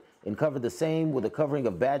scarlet, and cover the same with a covering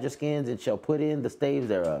of badger skins, and shall put in the staves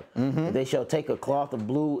thereof. And they shall take a cloth of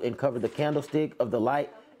blue, and cover the candlestick of the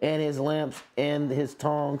light, and his lamps, and his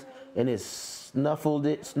tongs, and his snuff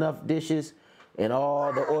dishes, and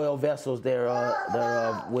all the oil vessels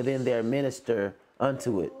thereof within their minister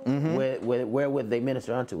unto it, wherewith they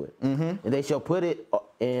minister unto it. And they shall put it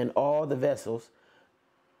in all the vessels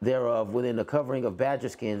thereof within the covering of badger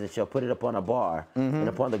skins, and shall put it upon a bar. And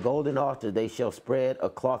upon the golden altar they shall spread a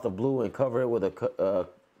cloth of blue, and cover it with a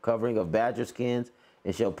covering of badger skins,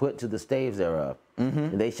 and shall put to the staves thereof.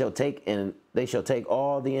 And they shall take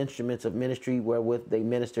all the instruments of ministry wherewith they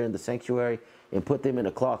minister in the sanctuary, and put them in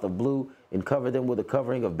a cloth of blue, and cover them with a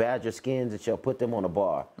covering of badger skins, and shall put them on a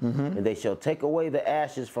bar. And they shall take away the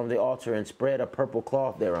ashes from the altar, and spread a purple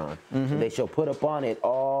cloth thereon. And they shall put upon it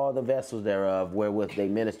all the vessels thereof wherewith they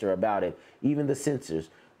minister about it, even the censers,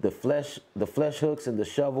 the flesh hooks, and the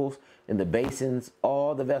shovels, and the basins,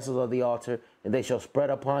 all the vessels of the altar. And they shall spread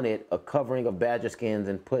upon it a covering of badger skins,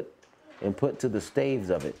 and put to the staves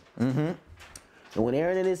of it. And when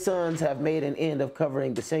Aaron and his sons have made an end of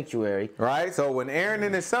covering the sanctuary. Right. So when Aaron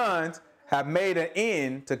and his sons have made an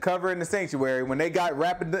end to covering the sanctuary, when they got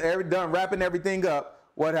done wrapping everything up,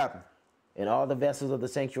 what happened? And all the vessels of the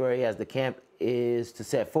sanctuary as the camp is to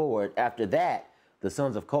set forward. After that, the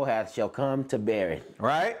sons of Kohath shall come to bear it.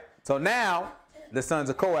 Right. So now the sons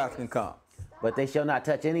of Kohath can come. But they shall not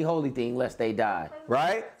touch any holy thing lest they die.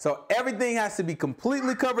 Right. So everything has to be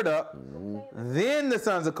completely covered up. Then the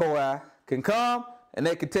sons of Kohath can come and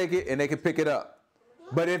they can take it and they can pick it up.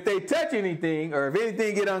 But if they touch anything or if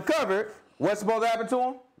anything get uncovered, what's supposed to happen to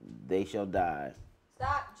them? They shall die.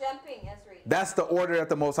 Stop jumping, Ezra. That's the order that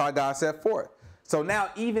the Most High God set forth. So now,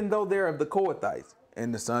 even though they're of the Kohathites,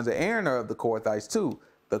 and the sons of Aaron are of the Kohathites too,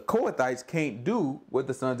 the Kohathites can't do what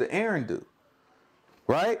the sons of Aaron do.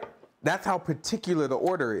 Right? That's how particular the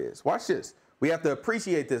order is. Watch this. We have to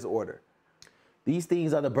appreciate this order. These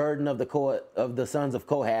things are the burden of the sons of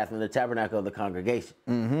Kohath in the tabernacle of the congregation.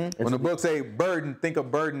 When the book say burden, think of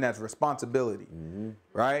burden as responsibility.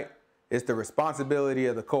 Right? It's the responsibility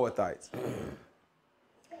of the Kohathites.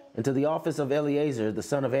 And to the office of Eleazar, the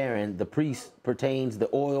son of Aaron, the priest, pertains the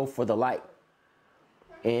oil for the light,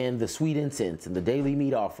 and the sweet incense, and the daily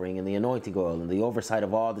meat offering, and the anointing oil, and the oversight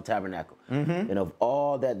of all the tabernacle, and of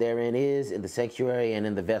all that therein is in the sanctuary and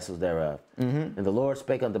in the vessels thereof. And the Lord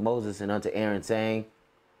spake unto Moses and unto Aaron, saying,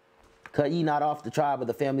 Cut ye not off the tribe of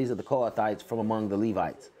the families of the Kohathites from among the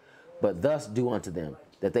Levites, but thus do unto them,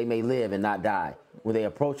 that they may live and not die. When they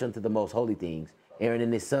approach unto the most holy things, Aaron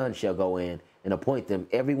and his sons shall go in, and appoint them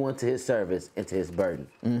every one to his service and to his burden.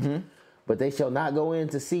 But they shall not go in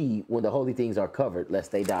to see when the holy things are covered,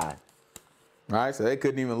 lest they die. All right, so they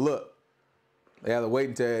couldn't even look. They had to wait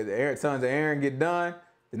until the sons of Aaron get done.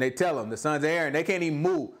 Then they tell them, the sons of Aaron, they can't even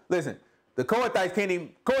move. Listen, the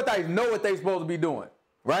Kohathites know what they're supposed to be doing,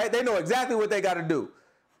 right? They know exactly what they got to do.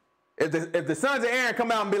 If the sons of Aaron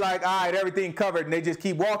come out and be like, all right, everything covered, and they just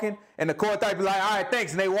keep walking, and the Kohathites be like, all right,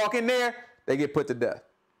 thanks, and they walk in there, they get put to death.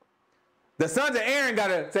 The sons of Aaron got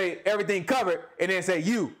to say everything covered, and then say,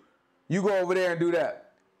 you go over there and do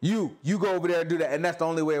that. You go over there and do that. And that's the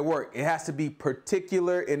only way it works. It has to be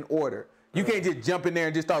particular in order. You can't just jump in there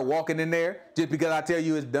and just start walking in there just because I tell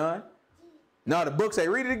you it's done. No, the book say,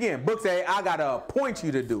 read it again. Book say, I got to appoint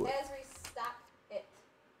you to do it. Ezra, stop it.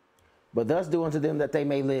 But thus do unto them that they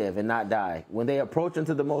may live and not die. When they approach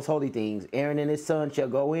unto the most holy things, Aaron and his son shall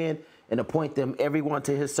go in and appoint them every one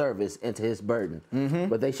to his service and to his burden.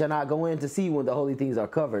 But they shall not go in to see when the holy things are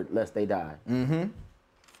covered, lest they die.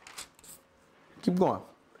 Keep going.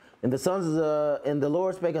 And the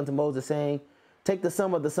Lord spake unto Moses, saying, take the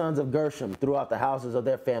sum of the sons of Gershom throughout the houses of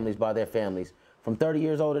their families by their families. From 30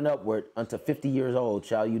 years old and upward unto 50 years old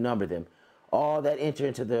shall you number them. All that enter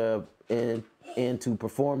into to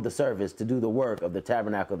perform the service, to do the work of the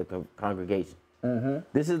tabernacle of the congregation.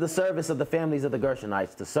 This is the service of the families of the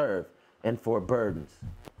Gershonites, to serve and for burdens.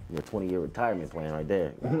 Your 20-year retirement plan right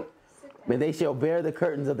there. And they shall bear the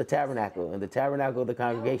curtains of the tabernacle, and the tabernacle of the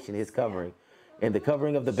congregation his covering, and the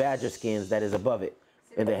covering of the badger skins that is above it,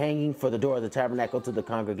 and the hanging for the door of the tabernacle to the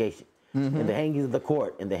congregation, and the hanging of the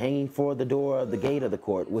court, and the hanging for the door of the gate of the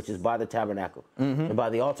court, which is by the tabernacle, and by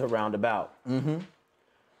the altar round about,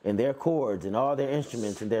 and their cords, and all their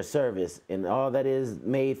instruments, and their service, and all that is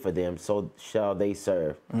made for them, so shall they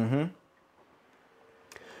serve.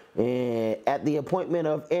 And at the appointment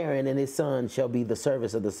of Aaron and his son shall be the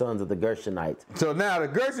service of the sons of the Gershonites. So now the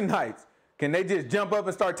Gershonites, can they just jump up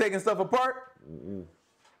and start taking stuff apart?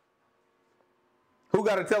 Who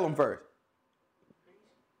got to tell them first?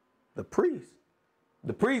 The priest.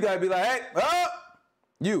 The priest got to be like, hey,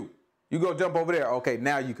 you go jump over there. Okay,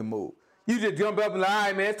 now you can move. You just jump up and like, all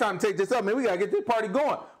right, man, it's time to take this up, man. We got to get this party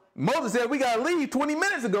going. Moses said we got to leave 20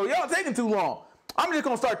 minutes ago. Y'all taking too long. I'm just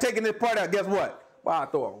going to start taking this part out. Guess what? Well, I'll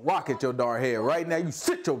throw a rock at your darn head right now. You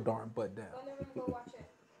sit your darn butt down. Go watch it.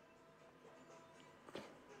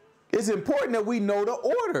 It's important that we know the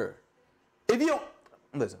order. If you don't,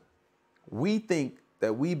 listen, we think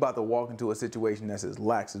that we about to walk into a situation that's as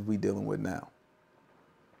lax as we dealing with now.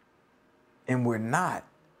 And we're not.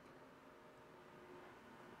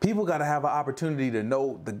 People got to have an opportunity to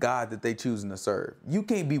know the God that they choosing to serve. You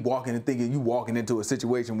can't be walking and thinking you walking into a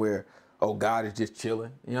situation where, oh, God is just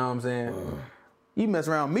chilling. You know what I'm saying? You mess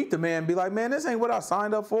around, meet the man, and be like, man, this ain't what I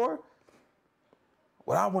signed up for.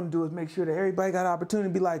 What I want to do is make sure that everybody got an opportunity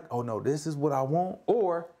to be like, oh, no, this is what I want.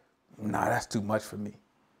 Or, nah, that's too much for me.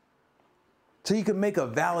 So you can make a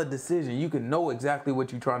valid decision. You can know exactly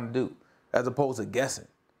what you're trying to do as opposed to guessing.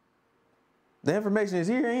 The information is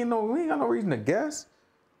here. We ain't got no reason to guess.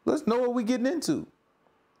 Let's know what we're getting into.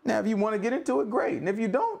 Now, if you want to get into it, great. And if you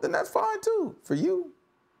don't, then that's fine too, for you.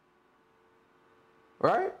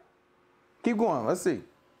 Right? Keep going. Let's see.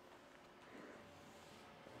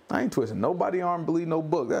 I ain't twisting nobody arm, believe no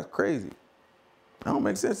book. That's crazy. That don't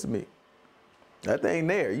make sense to me. That thing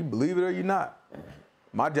there. You believe it or you not.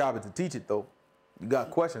 My job is to teach it, though. You got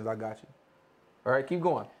questions, I got you. All right, keep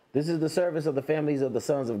going. This is the service of the families of the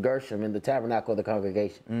sons of Gershom in the tabernacle of the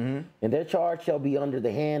congregation. And their charge shall be under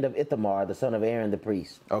the hand of Ithamar, the son of Aaron the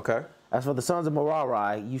priest. Okay. As for the sons of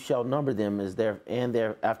Merari, you shall number them as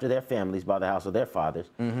after their families by the house of their fathers.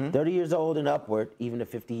 30 years old and upward, even to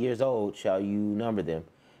 50 years old, shall you number them.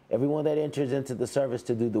 Everyone that enters into the service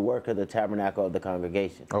to do the work of the tabernacle of the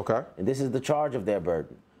congregation. Okay. And this is the charge of their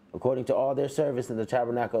burden. According to all their service in the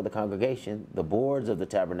tabernacle of the congregation, the boards of the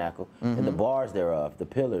tabernacle, and the bars thereof, the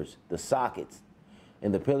pillars, the sockets,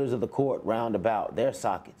 and the pillars of the court round about, their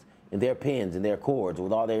sockets, and their pins, and their cords,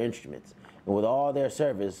 with all their instruments, and with all their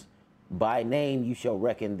service, by name you shall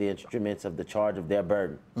reckon the instruments of the charge of their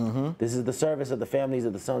burden. This is the service of the families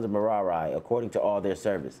of the sons of Merari, according to all their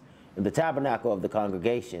service, in the tabernacle of the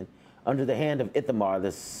congregation, under the hand of Ithamar,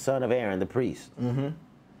 the son of Aaron, the priest.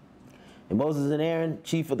 And Moses and Aaron,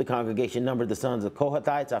 chief of the congregation, numbered the sons of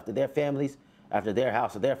Kohathites after their families, after their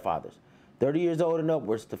house of their fathers, 30 years old and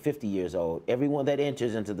upwards to 50 years old, everyone that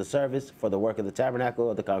enters into the service for the work of the tabernacle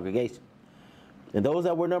of the congregation. And those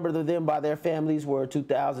that were numbered of them by their families were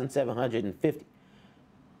 2,750.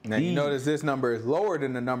 Now you notice this number is lower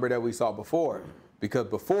than the number that we saw before, because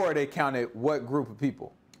before they counted what group of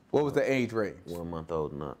people? What was the age range? 1 month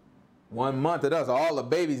old and up. 1 month of us, all the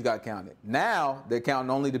babies got counted. Now they're counting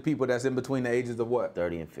only the people that's in between the ages of what?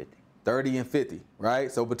 30 and 50. 30 and 50,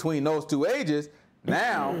 right? So between those two ages,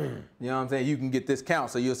 now, you know what I'm saying, you can get this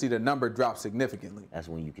count, so you'll see the number drop significantly. That's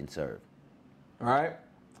when you can serve. All right?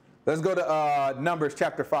 Let's go to Numbers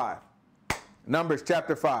chapter 5. Numbers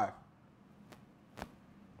chapter 5.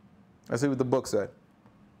 Let's see what the book said.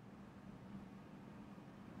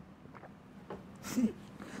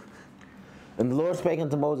 And the Lord spake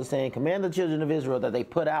unto Moses, saying, command the children of Israel that they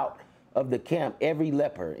put out of the camp every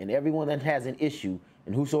leper, and everyone that has an issue,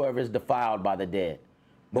 and whosoever is defiled by the dead.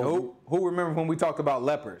 Who remember when we talked about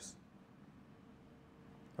lepers?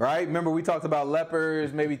 Right? Remember we talked about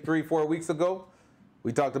lepers maybe 3-4 weeks ago?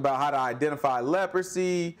 We talked about how to identify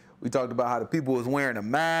leprosy. We talked about how the people was wearing a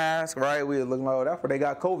mask, right? We were looking like, oh, that's where they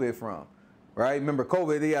got COVID from, right? Remember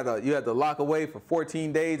COVID, you had to lock away for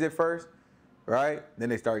 14 days at first, right? Then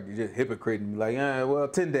they started just hypocriting, like, well,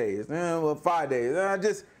 10 days, well, 5 days.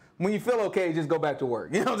 Just when you feel okay, just go back to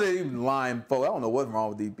work. You know what I'm saying? Even lying folks. I don't know what's wrong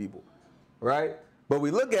with these people, right? But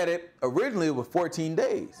we look at it, originally it was 14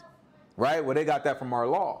 days, right? Well, they got that from our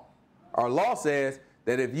law. Our law says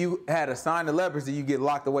that if you had a sign of leprosy, you get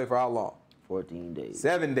locked away for how long? 14 days.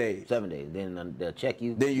 7 days. 7 days. Then they'll check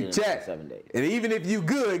you. Then you check. 7 days. And even if you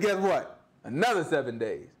good, guess what? Another 7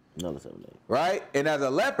 days. Another 7 days. Right? And as a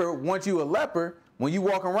leper, once you a leper, when you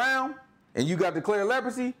walk around and you got declared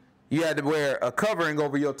leprosy, you had to wear a covering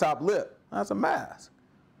over your top lip. That's a mask.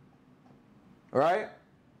 Right?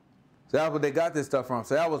 So that's what they got this stuff from.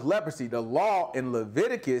 So that was leprosy. The law in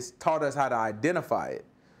Leviticus taught us how to identify it.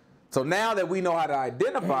 So now that we know how to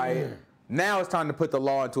identify it, now it's time to put the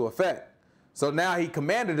law into effect. So now he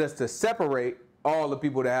commanded us to separate all the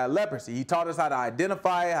people that had leprosy. He taught us how to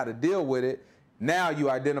identify it, how to deal with it. Now you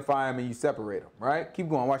identify them and you separate them, right? Keep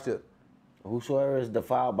going, watch this. Whosoever is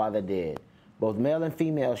defiled by the dead, both male and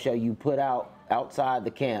female shall you put outside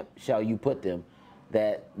the camp, shall you put them,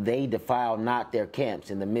 that they defile not their camps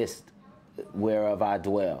in the midst whereof I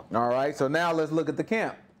dwell. All right, so now let's look at the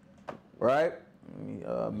camp, right?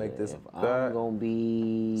 Let me make this. I'm going to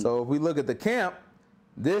be... So if we look at the camp,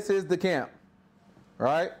 this is the camp,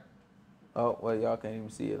 right? Oh, well, y'all can't even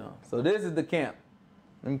see it, huh? So this is the camp.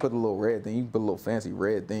 Let me put a little red thing. You can put a little fancy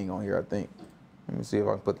red thing on here, I think. Let me see if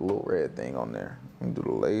I can put the little red thing on there. Let me do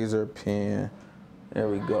the laser pen. There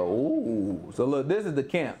we go. Ooh. So look, this is the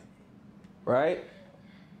camp, right?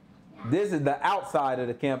 This is the outside of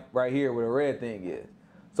the camp right here where the red thing is.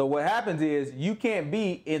 So what happens is you can't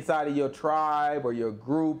be inside of your tribe or your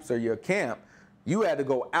groups or your camp. You had to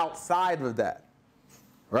go outside of that,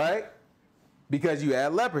 right? Because you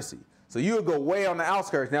had leprosy. So you would go way on the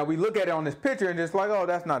outskirts. Now we look at it on this picture and just like, oh,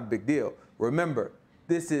 that's not a big deal. Remember,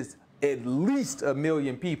 this is at least 1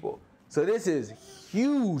 million people. So this is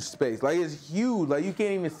huge space. Like it's huge. Like you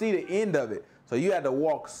can't even see the end of it. So you had to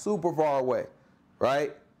walk super far away,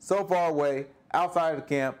 right? So far away, outside of the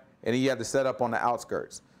camp, and then you had to set up on the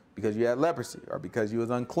outskirts because you had leprosy or because you was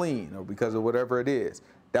unclean or because of whatever it is.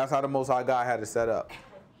 That's how the Most High God had to set up.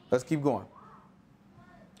 Let's keep going.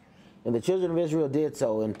 And the children of Israel did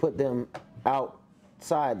so and put them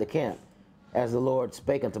outside the camp. As the Lord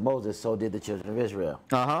spake unto Moses, so did the children of Israel.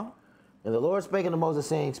 Uh-huh. And the Lord spake unto Moses,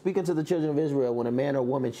 saying, Speak unto the children of Israel, when a man or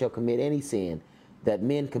woman shall commit any sin that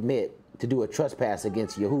men commit to do a trespass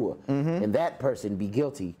against Yahuwah, and that person be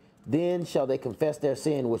guilty, then shall they confess their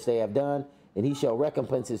sin which they have done, and he shall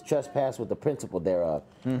recompense his trespass with the principal thereof,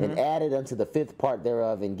 and add it unto the 5th part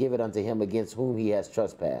thereof, and give it unto him against whom he has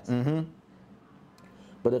trespassed.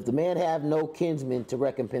 But if the man have no kinsman to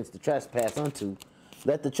recompense the trespass unto,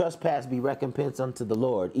 let the trespass be recompensed unto the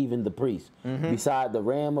Lord, even the priest, beside the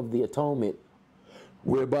ram of the atonement,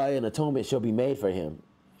 whereby an atonement shall be made for him.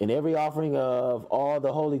 And every offering of all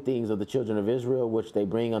the holy things of the children of Israel, which they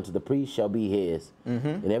bring unto the priest, shall be his.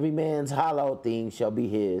 And every man's hallowed thing shall be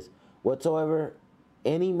his. Whatsoever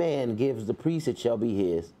any man gives the priest, it shall be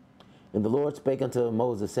his. And the Lord spake unto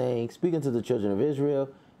Moses, saying, Speak unto the children of Israel,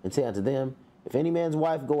 and say unto them, If any man's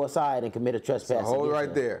wife go aside and commit a trespass So hold right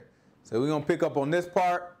him, there. So we're going to pick up on this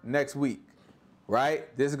part next week,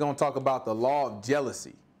 right? This is going to talk about the law of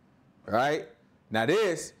jealousy, right? Now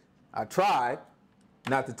this, I tried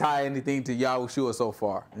not to tie anything to Yahushua so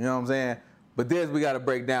far. You know what I'm saying? But this we got to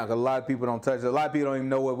break down because a lot of people don't touch it. A lot of people don't even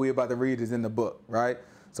know what we're about to read is in the book, right?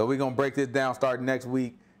 So we're going to break this down starting next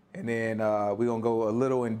week, and then we're going to go a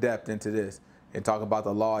little in depth into this and talk about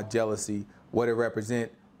the law of jealousy, what it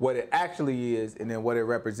represents, what it actually is, and then what it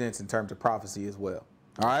represents in terms of prophecy as well.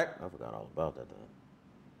 All right? I forgot all about that.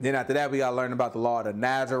 Then after that, we got to learn about the law of the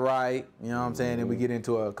Nazarite. You know what I'm saying? And we get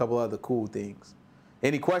into a couple other cool things.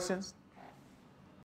 Any questions?